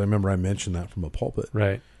time, because I remember I mentioned that from a pulpit,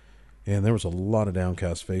 right? And there was a lot of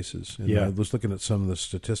downcast faces. And yeah, I was looking at some of the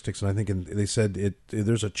statistics, and I think they said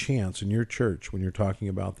there's a chance in your church when you're talking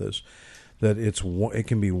about this that it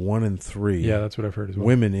can be 1 in 3. Yeah, that's what I've heard as well.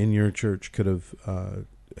 Women in your church could have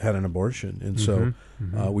had an abortion, and so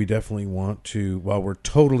we definitely want to. While we're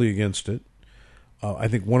totally against it, I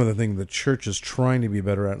think one of the things the church is trying to be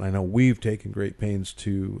better at, and I know we've taken great pains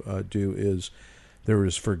to do, is there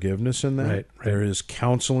is forgiveness in that. Right. There is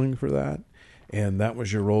counseling for that. And that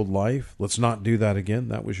was your old life. Let's not do that again.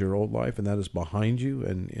 That was your old life, and that is behind you.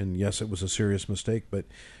 And yes, it was a serious mistake, but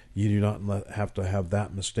you do not have to have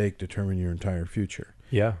that mistake determine your entire future.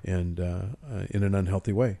 Yeah. And in an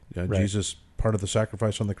unhealthy way. Right. Jesus, part of the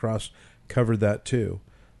sacrifice on the cross, covered that too.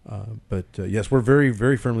 But yes, we're very,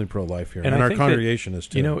 very firmly pro-life here. And our congregation is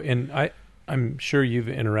too. And I'm sure you've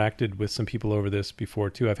interacted with some people over this before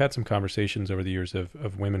too. I've had some conversations over the years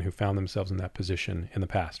of women who found themselves in that position in the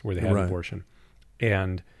past where they had an abortion.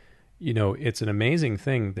 And, it's an amazing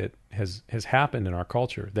thing that has happened in our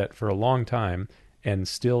culture, that for a long time, and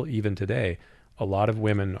still even today, a lot of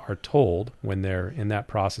women are told when they're in that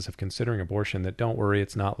process of considering abortion that don't worry,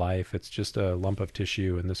 it's not life, it's just a lump of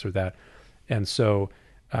tissue and this or that. And so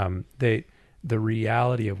the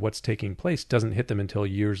reality of what's taking place doesn't hit them until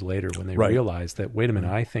years later, when they realize that, wait a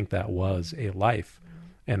minute, I think that was a life.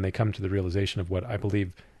 And they come to the realization of what I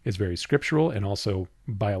believe is very scriptural and also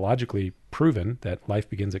biologically proven that life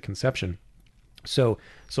begins at conception. So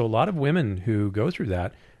a lot of women who go through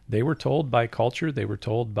that, they were told by culture, they were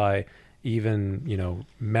told by even,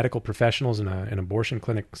 medical professionals in an abortion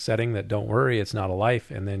clinic setting that don't worry, it's not a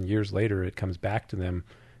life. And then years later, it comes back to them,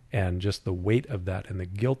 and just the weight of that and the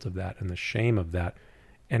guilt of that and the shame of that.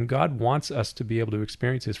 And God wants us to be able to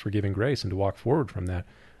experience his forgiving grace and to walk forward from that.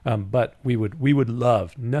 But we would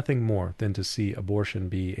love nothing more than to see abortion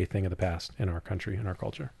be a thing of the past in our country, in our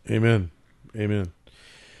culture. Amen. Amen.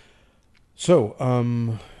 So,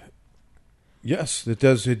 yes, it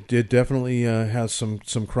does. It definitely has some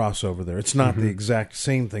crossover there. It's not the exact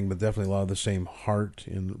same thing, but definitely a lot of the same heart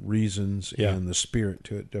and reasons and the spirit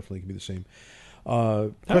to it definitely can be the same.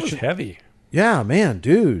 That was heavy. Yeah, man,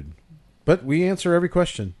 dude. But we answer every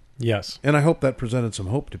question. Yes. And I hope that presented some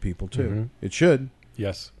hope to people, too. Mm-hmm. It should.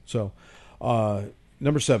 Yes. So,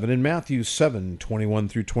 number 7, in Matthew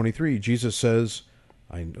 7:21-23, Jesus says,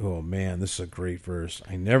 oh man, this is a great verse.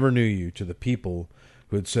 I never knew you, to the people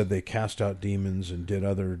who had said they cast out demons and did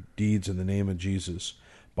other deeds in the name of Jesus.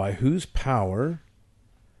 By whose power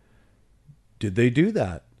did they do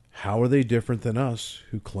that? How are they different than us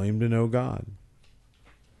who claim to know God?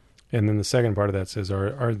 And then the second part of that says,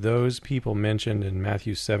 are those people mentioned in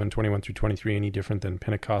Matthew 7:21-23 any different than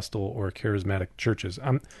Pentecostal or charismatic churches?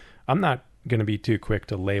 I'm not going to be too quick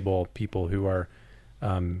to label people who are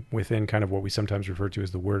within kind of what we sometimes refer to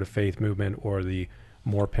as the Word of Faith movement or the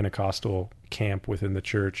more Pentecostal camp within the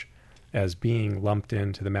church as being lumped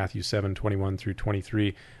into the Matthew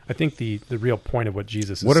 7:21-23. I think the real point of what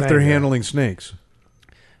Jesus is saying. What if they're handling snakes?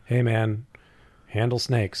 Hey, man. Handle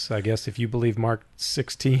snakes. I guess if you believe Mark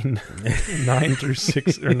 16, 9 through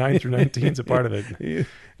 6 or 9 through 19 is a part of it.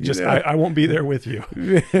 I won't be there with you.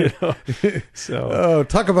 So,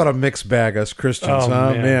 talk about a mixed bag, us Christians,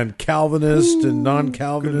 huh? Man, Calvinist and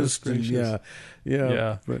non-Calvinist, and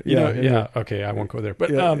yeah. But, Okay, I won't go there. But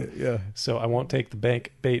so I won't take the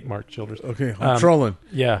bait, Mark Childers. Okay, I'm trolling.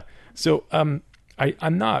 Yeah. So I'm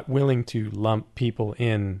not willing to lump people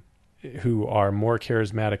in who are more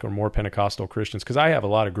charismatic or more Pentecostal Christians, because I have a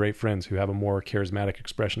lot of great friends who have a more charismatic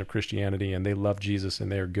expression of Christianity, and they love Jesus,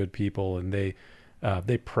 and they are good people, and they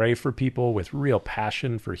pray for people with real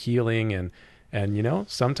passion for healing, and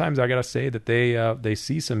sometimes I gotta say that they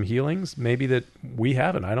see some healings maybe that we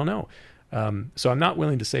haven't. I don't know. So I'm not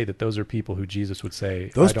willing to say that those are people who Jesus would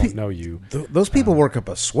say, I don't know you. Those people work up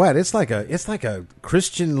a sweat. It's like a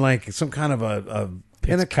Christian, like some kind of a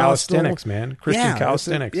Pentecostal calisthenics, man. Christian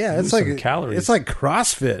calisthenics. It's like calories. It's like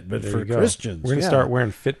CrossFit, but for Christians. We're going to start wearing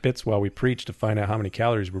Fitbits while we preach to find out how many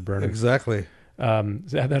calories we're burning. Exactly.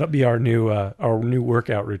 That'll be our new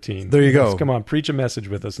workout routine. There you go. Come on, preach a message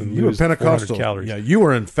with us and you lose were Pentecostal 400 calories. Yeah, you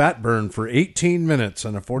were in fat burn for 18 minutes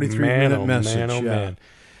on a 43-minute message. Man.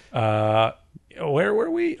 Where were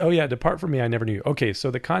we? Oh yeah, depart from me, I never knew you. Okay, so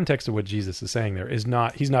the context of what Jesus is saying there is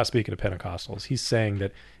he's not speaking to Pentecostals. He's saying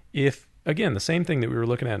that if, again, the same thing that we were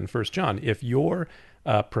looking at in 1 John, if your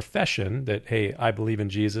profession that, hey, I believe in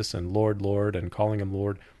Jesus and Lord, Lord, and calling him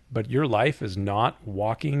Lord, but your life is not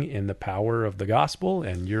walking in the power of the gospel,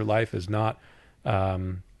 and your life is not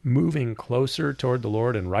moving closer toward the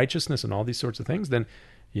Lord and righteousness and all these sorts of things, then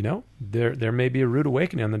there may be a rude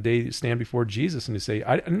awakening on the day you stand before Jesus and you say,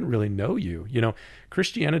 I didn't really know you.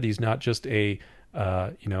 Christianity is not just a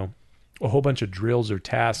whole bunch of drills or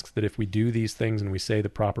tasks that if we do these things and we say the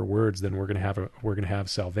proper words, then we're going to have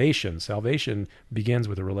salvation. Salvation begins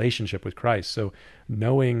with a relationship with Christ. So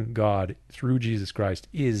knowing God through Jesus Christ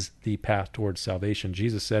is the path towards salvation.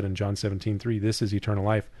 Jesus said in John 17:3, this is eternal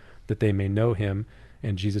life, that they may know him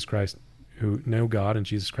and Jesus Christ, who know God, and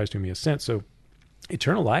Jesus Christ whom he has sent. So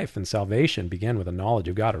eternal life and salvation begin with a knowledge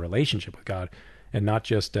of God, a relationship with God, and not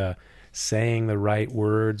just saying the right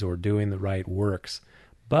words or doing the right works.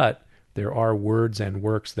 But there are words and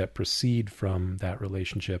works that proceed from that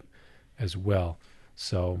relationship as well.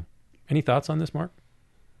 So, any thoughts on this, Mark?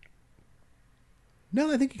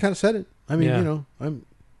 No, I think you kind of said it. I mean,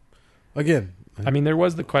 there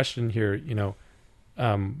was the question here,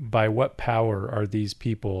 by what power are these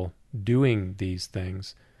people doing these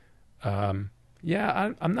things? I'm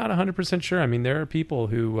not 100% sure. I mean, there are people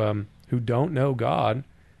who don't know God,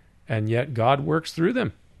 and yet God works through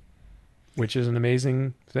them, which is an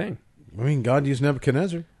amazing thing. I mean, God used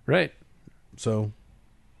Nebuchadnezzar. Right. So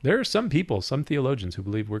there are some theologians who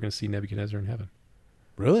believe we're going to see Nebuchadnezzar in heaven.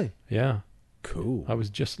 Really? Yeah. Cool. I was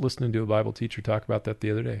just listening to a Bible teacher talk about that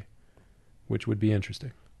the other day, which would be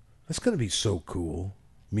interesting. That's going to be so cool,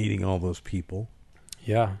 meeting all those people.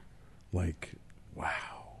 Yeah. Like,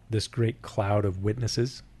 wow. This great cloud of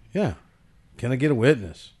witnesses. Yeah. Can I get a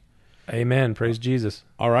witness? Amen. Praise Jesus.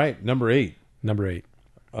 All right, number 8. Number 8.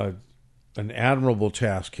 An admirable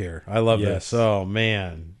task here. I love Yes. this. Oh,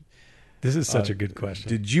 man. This is such a good question.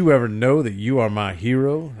 Did you ever know that you are my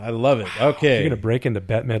hero? I love it. Okay. You're going to break into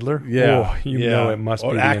Bette Midler? Yeah. Oh, you know it must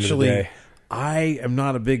be the actually, end of the day. I am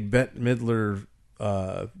not a big Bette Midler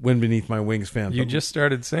Wind Beneath My Wings fan. You but- just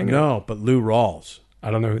started singing. No, but Lou Rawls.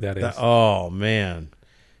 I don't know who that is. Oh, man.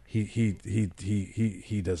 He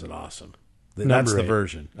does it awesome. That's Number the 8.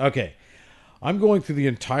 version. Okay. I'm going through the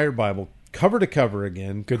entire Bible, cover to cover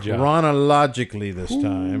again. Good job. Chronologically this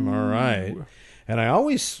time. All right. And I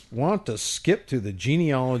always want to skip through the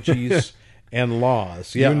genealogies and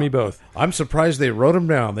laws. You and me both. I'm surprised they wrote them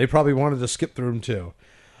down. They probably wanted to skip through them too.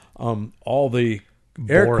 All the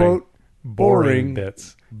air quote boring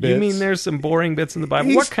bits. You bits. mean there's some boring bits in the Bible?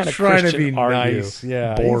 He's What kind of trying Christian to be are nice. you?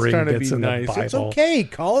 Yeah, Boring he's trying to bits be in nice. the Bible. It's okay.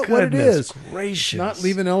 Call it what it Goodness is. gracious. Not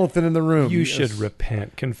leave an elephant in the room. You Yes. should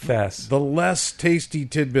repent, confess. The less tasty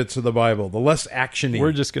tidbits of the Bible, the less actiony.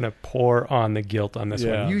 We're just going to pour on the guilt on this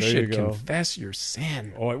Yeah, one. You there should you go. confess your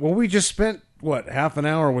sin. Oh, well, we just spent half an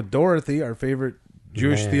hour with Dorothy, our favorite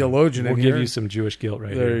Jewish Man, theologian. We'll in give here. you some Jewish guilt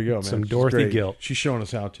right There here. you go, man. Some She's Dorothy great. guilt. She's showing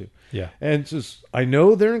us how to. Yeah. And it's just, I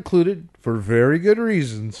know they're included for very good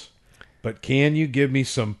reasons, but can you give me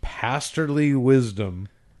some pastorly wisdom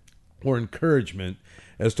or encouragement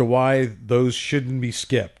as to why those shouldn't be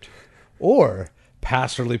skipped? Or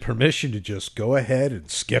pastorly permission to just go ahead and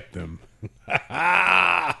skip them?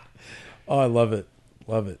 Oh, I love it.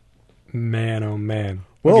 Love it. Man, oh man.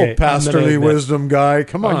 Well, Okay, I'm gonna pastorly admit- wisdom guy,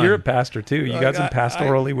 come on. Oh, you're a pastor too. You got some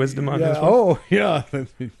pastorally wisdom on yeah, this one? Oh, yeah.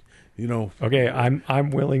 You know, Okay,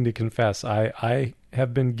 I'm willing to confess. I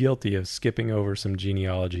have been guilty of skipping over some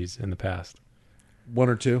genealogies in the past. one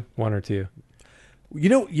or two. One or two. You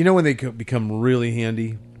know when they become really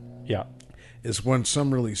handy Yeah. is when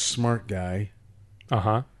some really smart guy,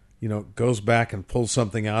 Uh-huh. goes back and pulls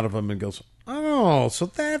something out of him and goes, "Oh, so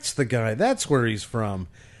that's the guy. That's where he's from."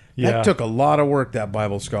 Yeah. That took a lot of work, that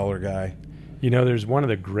Bible scholar guy. You know, there's one of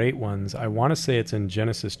the great ones. I want to say it's in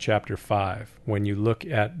Genesis chapter 5 when you look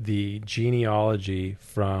at the genealogy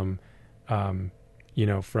from,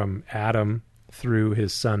 from Adam through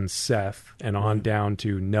his son Seth and on down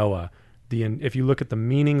to Noah. If you look at the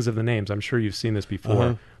meanings of the names, I'm sure you've seen this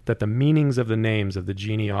before, that the meanings of the names of the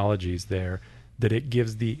genealogies there, that it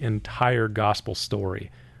gives the entire gospel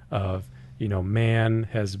story of, man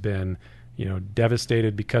has been,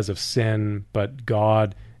 devastated because of sin, but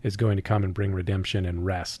God is going to come and bring redemption and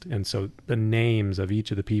rest. And so the names of each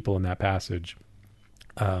of the people in that passage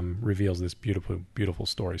reveals this beautiful, beautiful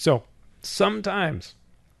story. So sometimes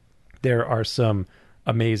there are some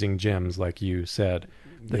amazing gems, like you said,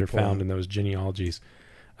 that are found in those genealogies.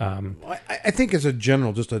 I think as a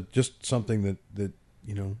general, just something that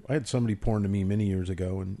I had somebody pour into me many years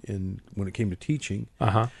ago, and when it came to teaching,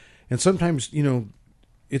 and sometimes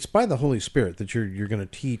it's by the Holy Spirit that you're going to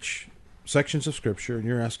teach sections of Scripture, and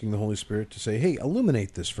you're asking the Holy Spirit to say, "Hey,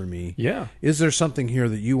 illuminate this for me. Yeah. Is there something here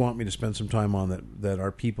that you want me to spend some time on that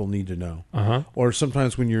our people need to know?" Or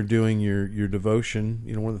sometimes when you're doing your devotion,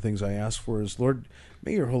 one of the things I ask for is, "Lord,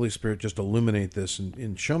 may your Holy Spirit just illuminate this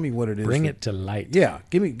and show me what it is. Bring it to light." Yeah,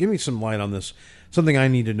 give me some light on this. Something I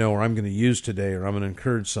need to know, or I'm going to use today, or I'm going to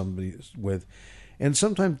encourage somebody with." And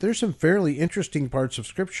sometimes there's some fairly interesting parts of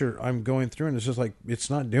Scripture I'm going through, and it's just like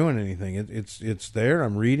it's not doing anything. It's there.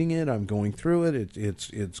 I'm reading it. I'm going through it.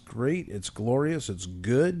 It's great. It's glorious. It's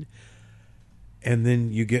good. And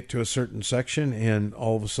then you get to a certain section, and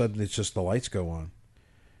all of a sudden, it's just the lights go on.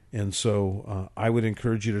 And so I would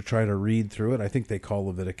encourage you to try to read through it. I think they call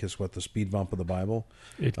Leviticus the speed bump of the Bible.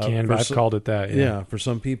 It can be. I've called it that. Yeah, for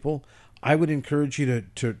some people, I would encourage you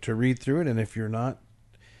to read through it, and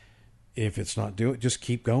if it's not doing it, just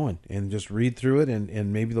keep going and just read through it,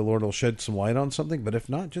 and maybe the Lord will shed some light on something. But if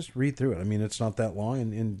not, just read through it. I mean, it's not that long,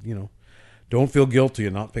 and don't feel guilty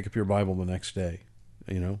and not pick up your Bible the next day.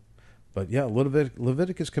 But yeah,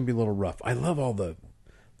 Leviticus can be a little rough. I love all the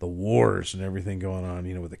wars and everything going on,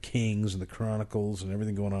 with the Kings and the Chronicles and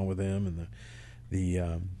everything going on with them, and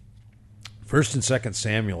the First and Second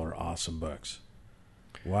Samuel are awesome books.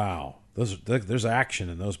 Wow, there's action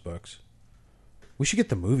in those books. We should get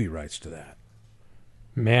the movie rights to that.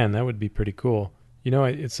 Man, that would be pretty cool.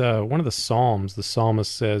 It's one of the Psalms. The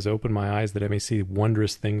psalmist says, "Open my eyes that I may see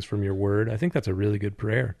wondrous things from your word." I think that's a really good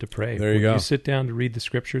prayer to pray. There you when go. You sit down to read the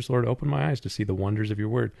Scriptures, Lord, open my eyes to see the wonders of your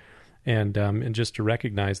word, and just to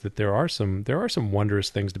recognize that there are some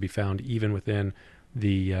wondrous things to be found even within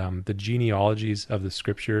the genealogies of the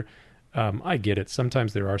Scripture. I get it.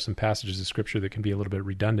 Sometimes there are some passages of Scripture that can be a little bit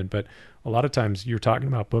redundant, but a lot of times you're talking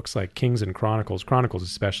about books like Kings and Chronicles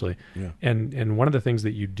especially. Yeah. And one of the things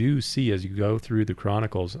that you do see as you go through the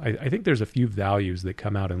Chronicles, I think there's a few values that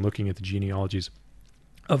come out in looking at the genealogies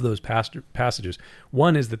of those passages.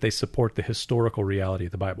 One is that they support the historical reality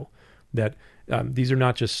of the Bible, that these are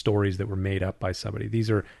not just stories that were made up by somebody. These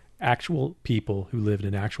are actual people who lived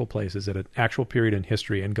in actual places at an actual period in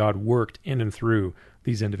history, and God worked in and through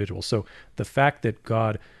these individuals. So the fact that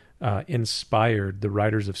God inspired the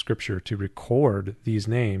writers of Scripture to record these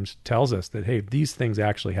names tells us that, hey, these things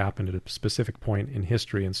actually happened at a specific point in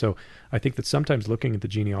history. And so I think that sometimes looking at the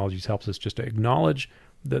genealogies helps us just to acknowledge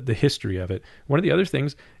the history of it. One of the other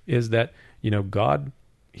things is that, God,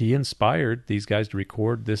 he inspired these guys to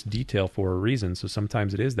record this detail for a reason. So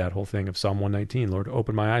sometimes it is that whole thing of Psalm 119, Lord,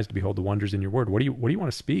 open my eyes to behold the wonders in your word. What do you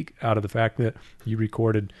want to speak out of the fact that you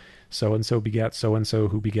recorded so-and-so begat so-and-so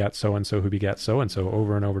who begat so-and-so who begat so-and-so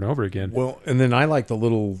over and over and over again? Well, and then I like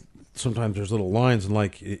sometimes there's little lines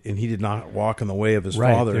and he did not walk in the way of his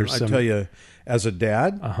Right, father. I tell you, as a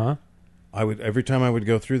dad, every time I would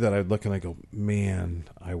go through that, I'd look and I go, man,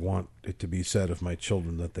 I want it to be said of my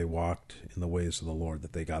children that they walked in the ways of the Lord,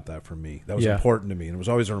 that they got that from me. That was important to me, and it was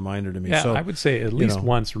always a reminder to me. Yeah, so, I would say at least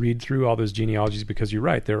once read through all those genealogies, because you're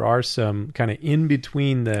right. There are some kind of in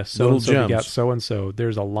between the so-and-so begat so-and-so.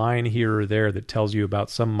 There's a line here or there that tells you about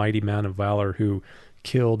some mighty man of valor who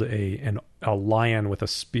killed a lion with a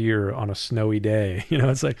spear on a snowy day.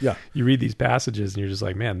 It's like you read these passages and you're just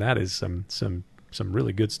like, man, that is some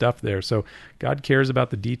really good stuff there. So God cares about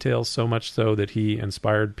the details so much so that he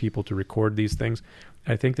inspired people to record these things.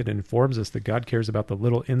 I think that it informs us that God cares about the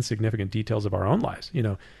little insignificant details of our own lives.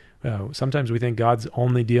 Sometimes we think God's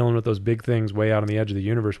only dealing with those big things way out on the edge of the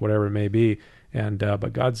universe, whatever it may be.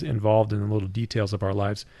 But God's involved in the little details of our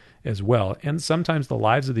lives as well. And sometimes the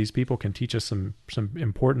lives of these people can teach us some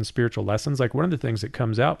important spiritual lessons. Like one of the things that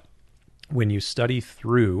comes out when you study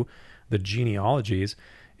through the genealogies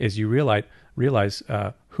is you realize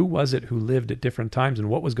who was it who lived at different times and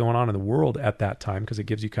what was going on in the world at that time, because it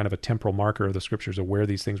gives you kind of a temporal marker of the Scriptures of where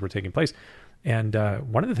these things were taking place. And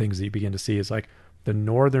one of the things that you begin to see is like the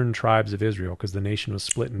northern tribes of Israel, because the nation was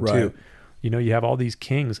split in two. You have all these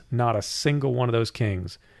kings. Not a single one of those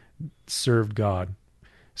kings served God.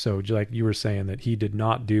 So like you were saying, that he did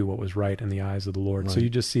not do what was right in the eyes of the Lord. Right. So you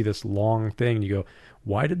just see this long thing and you go,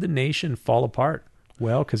 why did the nation fall apart?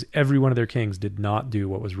 Well, because every one of their kings did not do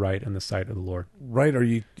what was right in the sight of the Lord. Right, or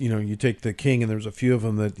you take the king, and there's a few of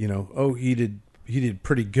them that he did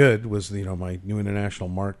pretty good. Was my New International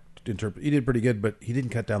Mark interpret? He did pretty good, but he didn't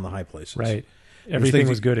cut down the high places. Right, everything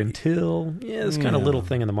was good until this kind of little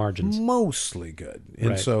thing in the margins. Mostly good,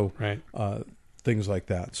 and things like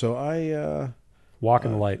that. So I walk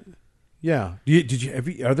in the light. Yeah.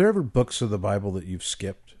 Are there ever books of the Bible that you've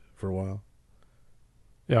skipped for a while?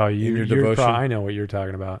 Oh, your devotion? I know what you're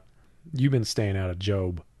talking about. You've been staying out of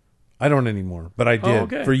Job. I don't anymore, but I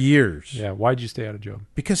did for years. Yeah, why'd you stay out of Job?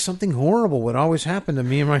 Because something horrible would always happen to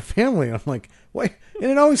me and my family. I'm like, wait, and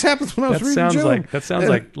it always happens when I was reading Job. That sounds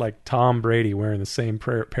like Tom Brady wearing the same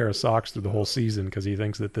pair of socks through the whole season because he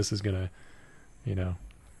thinks that this is going to,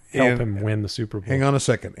 help him win the Super Bowl. Hang on a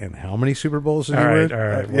second. And how many Super Bowls did he win? All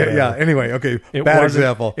right. Yeah. Anyway, okay. Bad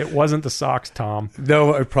example. It wasn't the socks, Tom.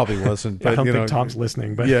 No, it probably wasn't. But, I don't think Tom's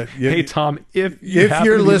listening. But hey, Tom, if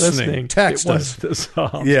you're listening, text us. The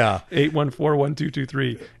song. Yeah.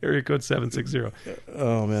 814-1223, area code 760.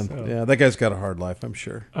 Oh man, yeah, that guy's got a hard life, I'm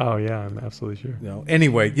sure. Oh yeah, I'm absolutely sure. No.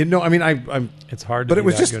 Anyway, I'm. It's hard, but to it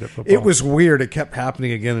was just good at football. It was weird. It kept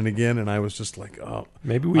happening again and again, and I was just like, oh.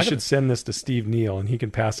 Maybe we should send this to Steve Neal, and he can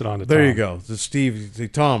pass it on to Tom. There you go. Steve,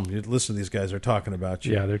 Tom, listen, these guys are talking about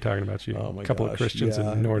you. Yeah, they're talking about you. Oh my a couple gosh. of Christians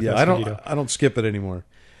in North Escondido. I don't skip it anymore.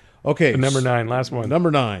 Okay. Number 9, last one. Number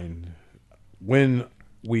 9. When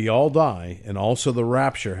we all die and also the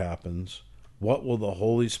rapture happens, what will the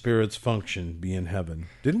Holy Spirit's function be in heaven?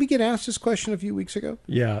 Didn't we get asked this question a few weeks ago?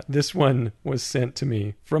 Yeah, this one was sent to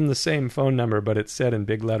me from the same phone number, but it said in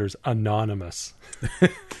big letters, anonymous.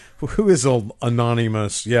 Who is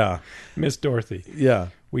anonymous? Yeah. Miss Dorothy. Yeah.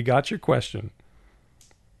 We got your question.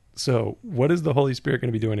 So, what is the Holy Spirit going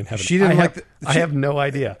to be doing in heaven? She didn't I have no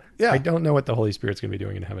idea. Yeah. I don't know what the Holy Spirit's going to be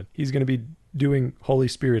doing in heaven. He's going to be doing Holy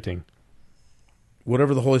Spiriting.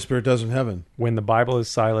 Whatever the Holy Spirit does in heaven. When the Bible is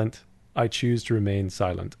silent, I choose to remain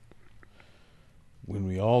silent. When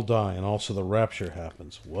we all die and also the rapture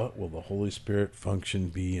happens, what will the Holy Spirit function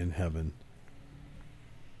be in heaven?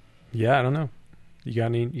 Yeah, I don't know. You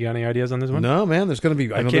got any ideas on this one? No, man. There's going to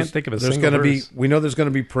be. I can't think of a there's single gonna verse. We know there's going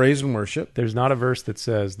to be praise and worship. There's not a verse that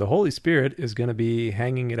says the Holy Spirit is going to be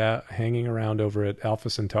hanging around over at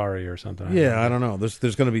Alpha Centauri or something. Yeah, I don't know.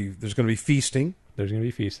 There's going to be feasting. There's going to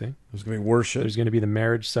be feasting. There's going to be worship. There's going to be the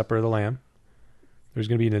marriage supper of the Lamb. There's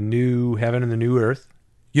going to be the new heaven and the new earth.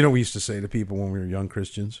 You know, we used to say to people when we were young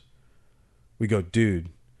Christians, we go, dude,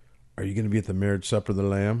 are you going to be at the marriage supper of the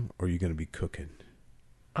Lamb, or are you going to be cooking?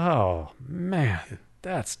 Oh man,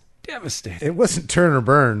 that's devastating. It wasn't turn or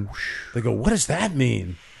burn. They go, what does that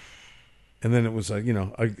mean? And then it was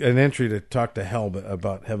an entry to talk to hell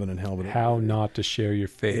about heaven and hell. But how not to share your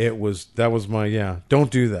faith. That was my don't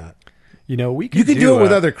do that. You know, you could do it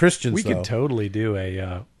with other Christians. We could totally do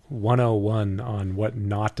a 101 on what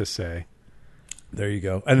not to say. There you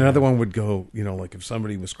go. And another one would go, like if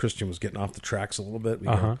somebody was Christian was getting off the tracks a little bit, we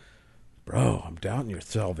go, bro, I'm doubting your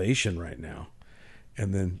salvation right now.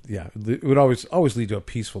 And then, it would always lead to a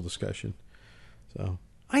peaceful discussion. So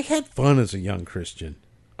I had fun as a young Christian.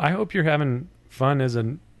 I hope you're having fun as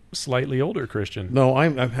a slightly older Christian. No,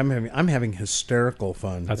 I'm having hysterical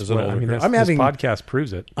fun. That's as what an older this Christian. podcast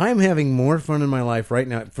proves it. I'm having more fun in my life right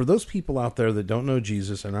now. For those people out there that don't know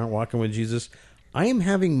Jesus and aren't walking with Jesus, I am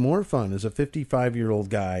having more fun as a 55-year-old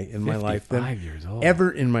guy in my life than ever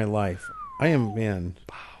in my life. I am, man.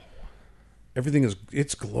 Wow. Everything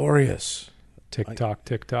it's glorious. Tick tock,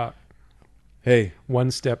 tick tock. Hey. One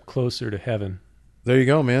step closer to heaven. There you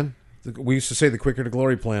go, man. We used to say the quicker to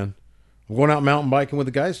glory plan. I'm going out mountain biking with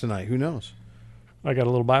the guys tonight. Who knows? I got a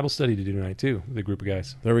little Bible study to do tonight, too, with a group of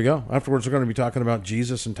guys. There we go. Afterwards, we're going to be talking about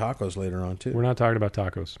Jesus and tacos later on, too. We're not talking about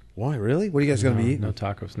tacos. Why, really? What are you guys going to be eating? No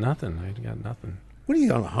tacos. Nothing. I got nothing. What are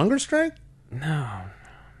you, on a hunger strike? No.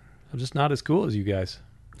 I'm just not as cool as you guys.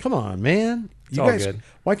 Come on, man. It's all good.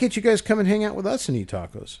 Why can't you guys come and hang out with us and eat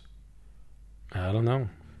tacos? I don't know.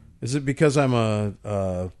 Is it because I'm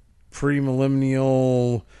a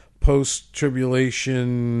premillennial,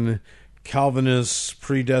 post-tribulation, Calvinist,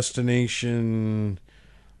 predestination,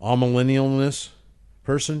 amillennialness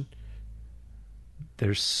person?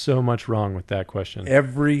 There's so much wrong with that question.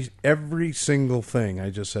 Every single thing I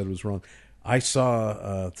just said was wrong. I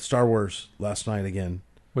saw Star Wars last night again.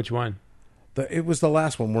 Which one? It was the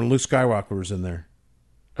last one when Luke Skywalker was in there.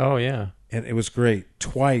 Oh, yeah. And it was great.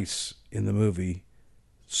 Twice in the movie,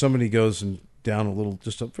 somebody goes down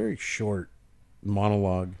just a very short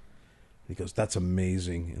monologue. He goes, that's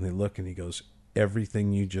amazing. And they look and he goes,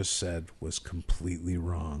 everything you just said was completely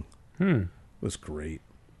wrong. It was great.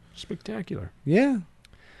 Spectacular. Yeah.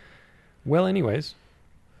 Well, anyways.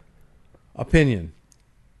 Opinion.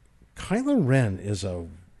 Kylo Ren is a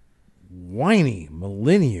whiny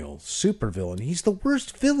millennial supervillain. He's the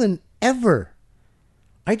worst villain ever.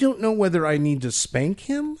 I don't know whether I need to spank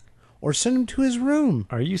him or send him to his room.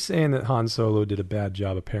 Are you saying that Han Solo did a bad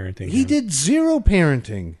job of parenting He him? did zero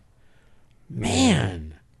parenting.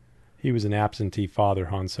 Man. He was an absentee father,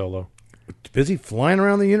 Han Solo. Busy flying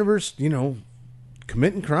around the universe,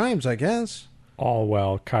 committing crimes, I guess. All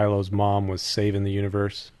while Kylo's mom was saving the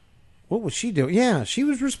universe. What was she doing? Yeah, she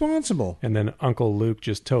was responsible. And then Uncle Luke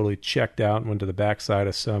just totally checked out and went to the backside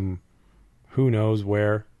of some who knows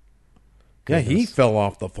where. Goodness. Yeah, he fell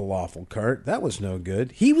off the falafel cart. That was no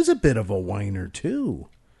good. He was a bit of a whiner, too.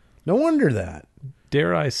 No wonder that.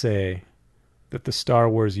 Dare I say that the Star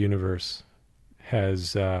Wars universe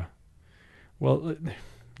has, yeah.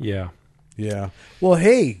 Yeah. Well,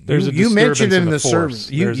 hey, there's you mentioned it in the sermon.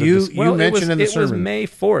 You mentioned in the sermon. It was May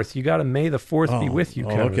 4th. You got a May the 4th be with you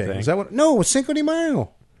kind of thing. Is that what? No, it was Cinco de Mayo.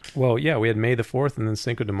 Well, yeah, we had May the 4th and then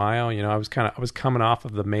Cinco de Mayo. I was coming off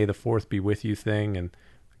of the May the 4th be with you thing and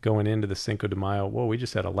going into the Cinco de Mayo. Whoa, we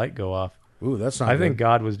just had a light go off. Ooh, that's not I good. think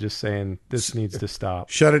God was just saying, this needs to stop.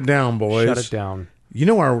 Shut it down, boys. Shut it down.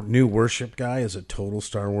 Our new worship guy is a total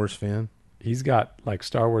Star Wars fan. He's got like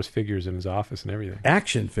Star Wars figures in his office and everything.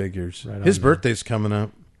 Action figures. Right his birthday's coming up.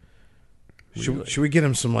 Really? Should we get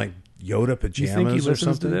him some like Yoda pajamas you think he or listens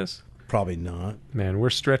something? To this? Probably not. Man, we're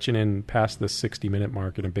stretching in past the 60-minute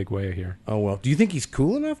mark in a big way here. Oh, well. Do you think he's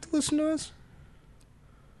cool enough to listen to us?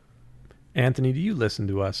 Anthony, do you listen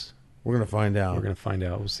to us? We're going to find out. We're going to find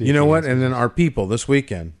out. We'll see. You know what? And then our people this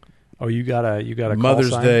weekend. Oh, you got a Mother's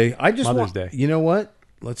call sign? Day. Mother's Day. You know what?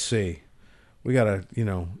 Let's see. We got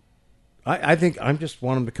to, I think I just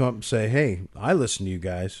want him to come up and say, hey, I listen to you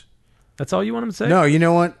guys. That's all you want him to say? No, you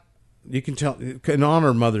know what? You can tell in honor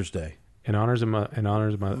of Mother's Day. In honors of my.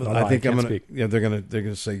 I think I'm gonna. Yeah, they're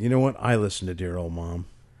gonna say, you know what? I listen to Dear Old Mom.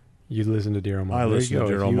 You listen to Dear Old Mom. I listen to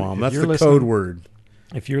Dear Old Mom. That's the listening, code word.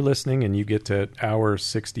 If you're listening and you get to hour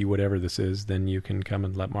 60, whatever this is, then you can come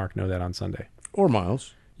and let Mark know that on Sunday. Or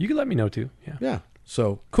Miles. You can let me know too. Yeah. Yeah.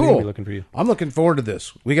 So We're gonna cool. be looking for you. I'm looking forward to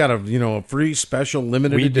this. We got a free special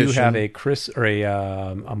limited We edition. do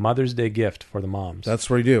have a Mother's Day gift for the moms. That's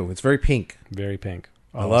what we do. It's very pink. Very pink.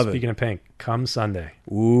 I love it. Speaking of pink, come Sunday.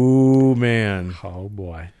 Ooh, man. Oh,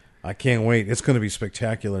 boy. I can't wait. It's going to be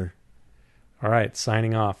spectacular. All right,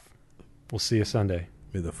 signing off. We'll see you Sunday.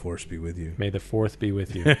 May the force be with you. May the 4th be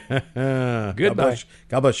with you. God Goodbye.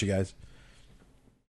 bless you guys.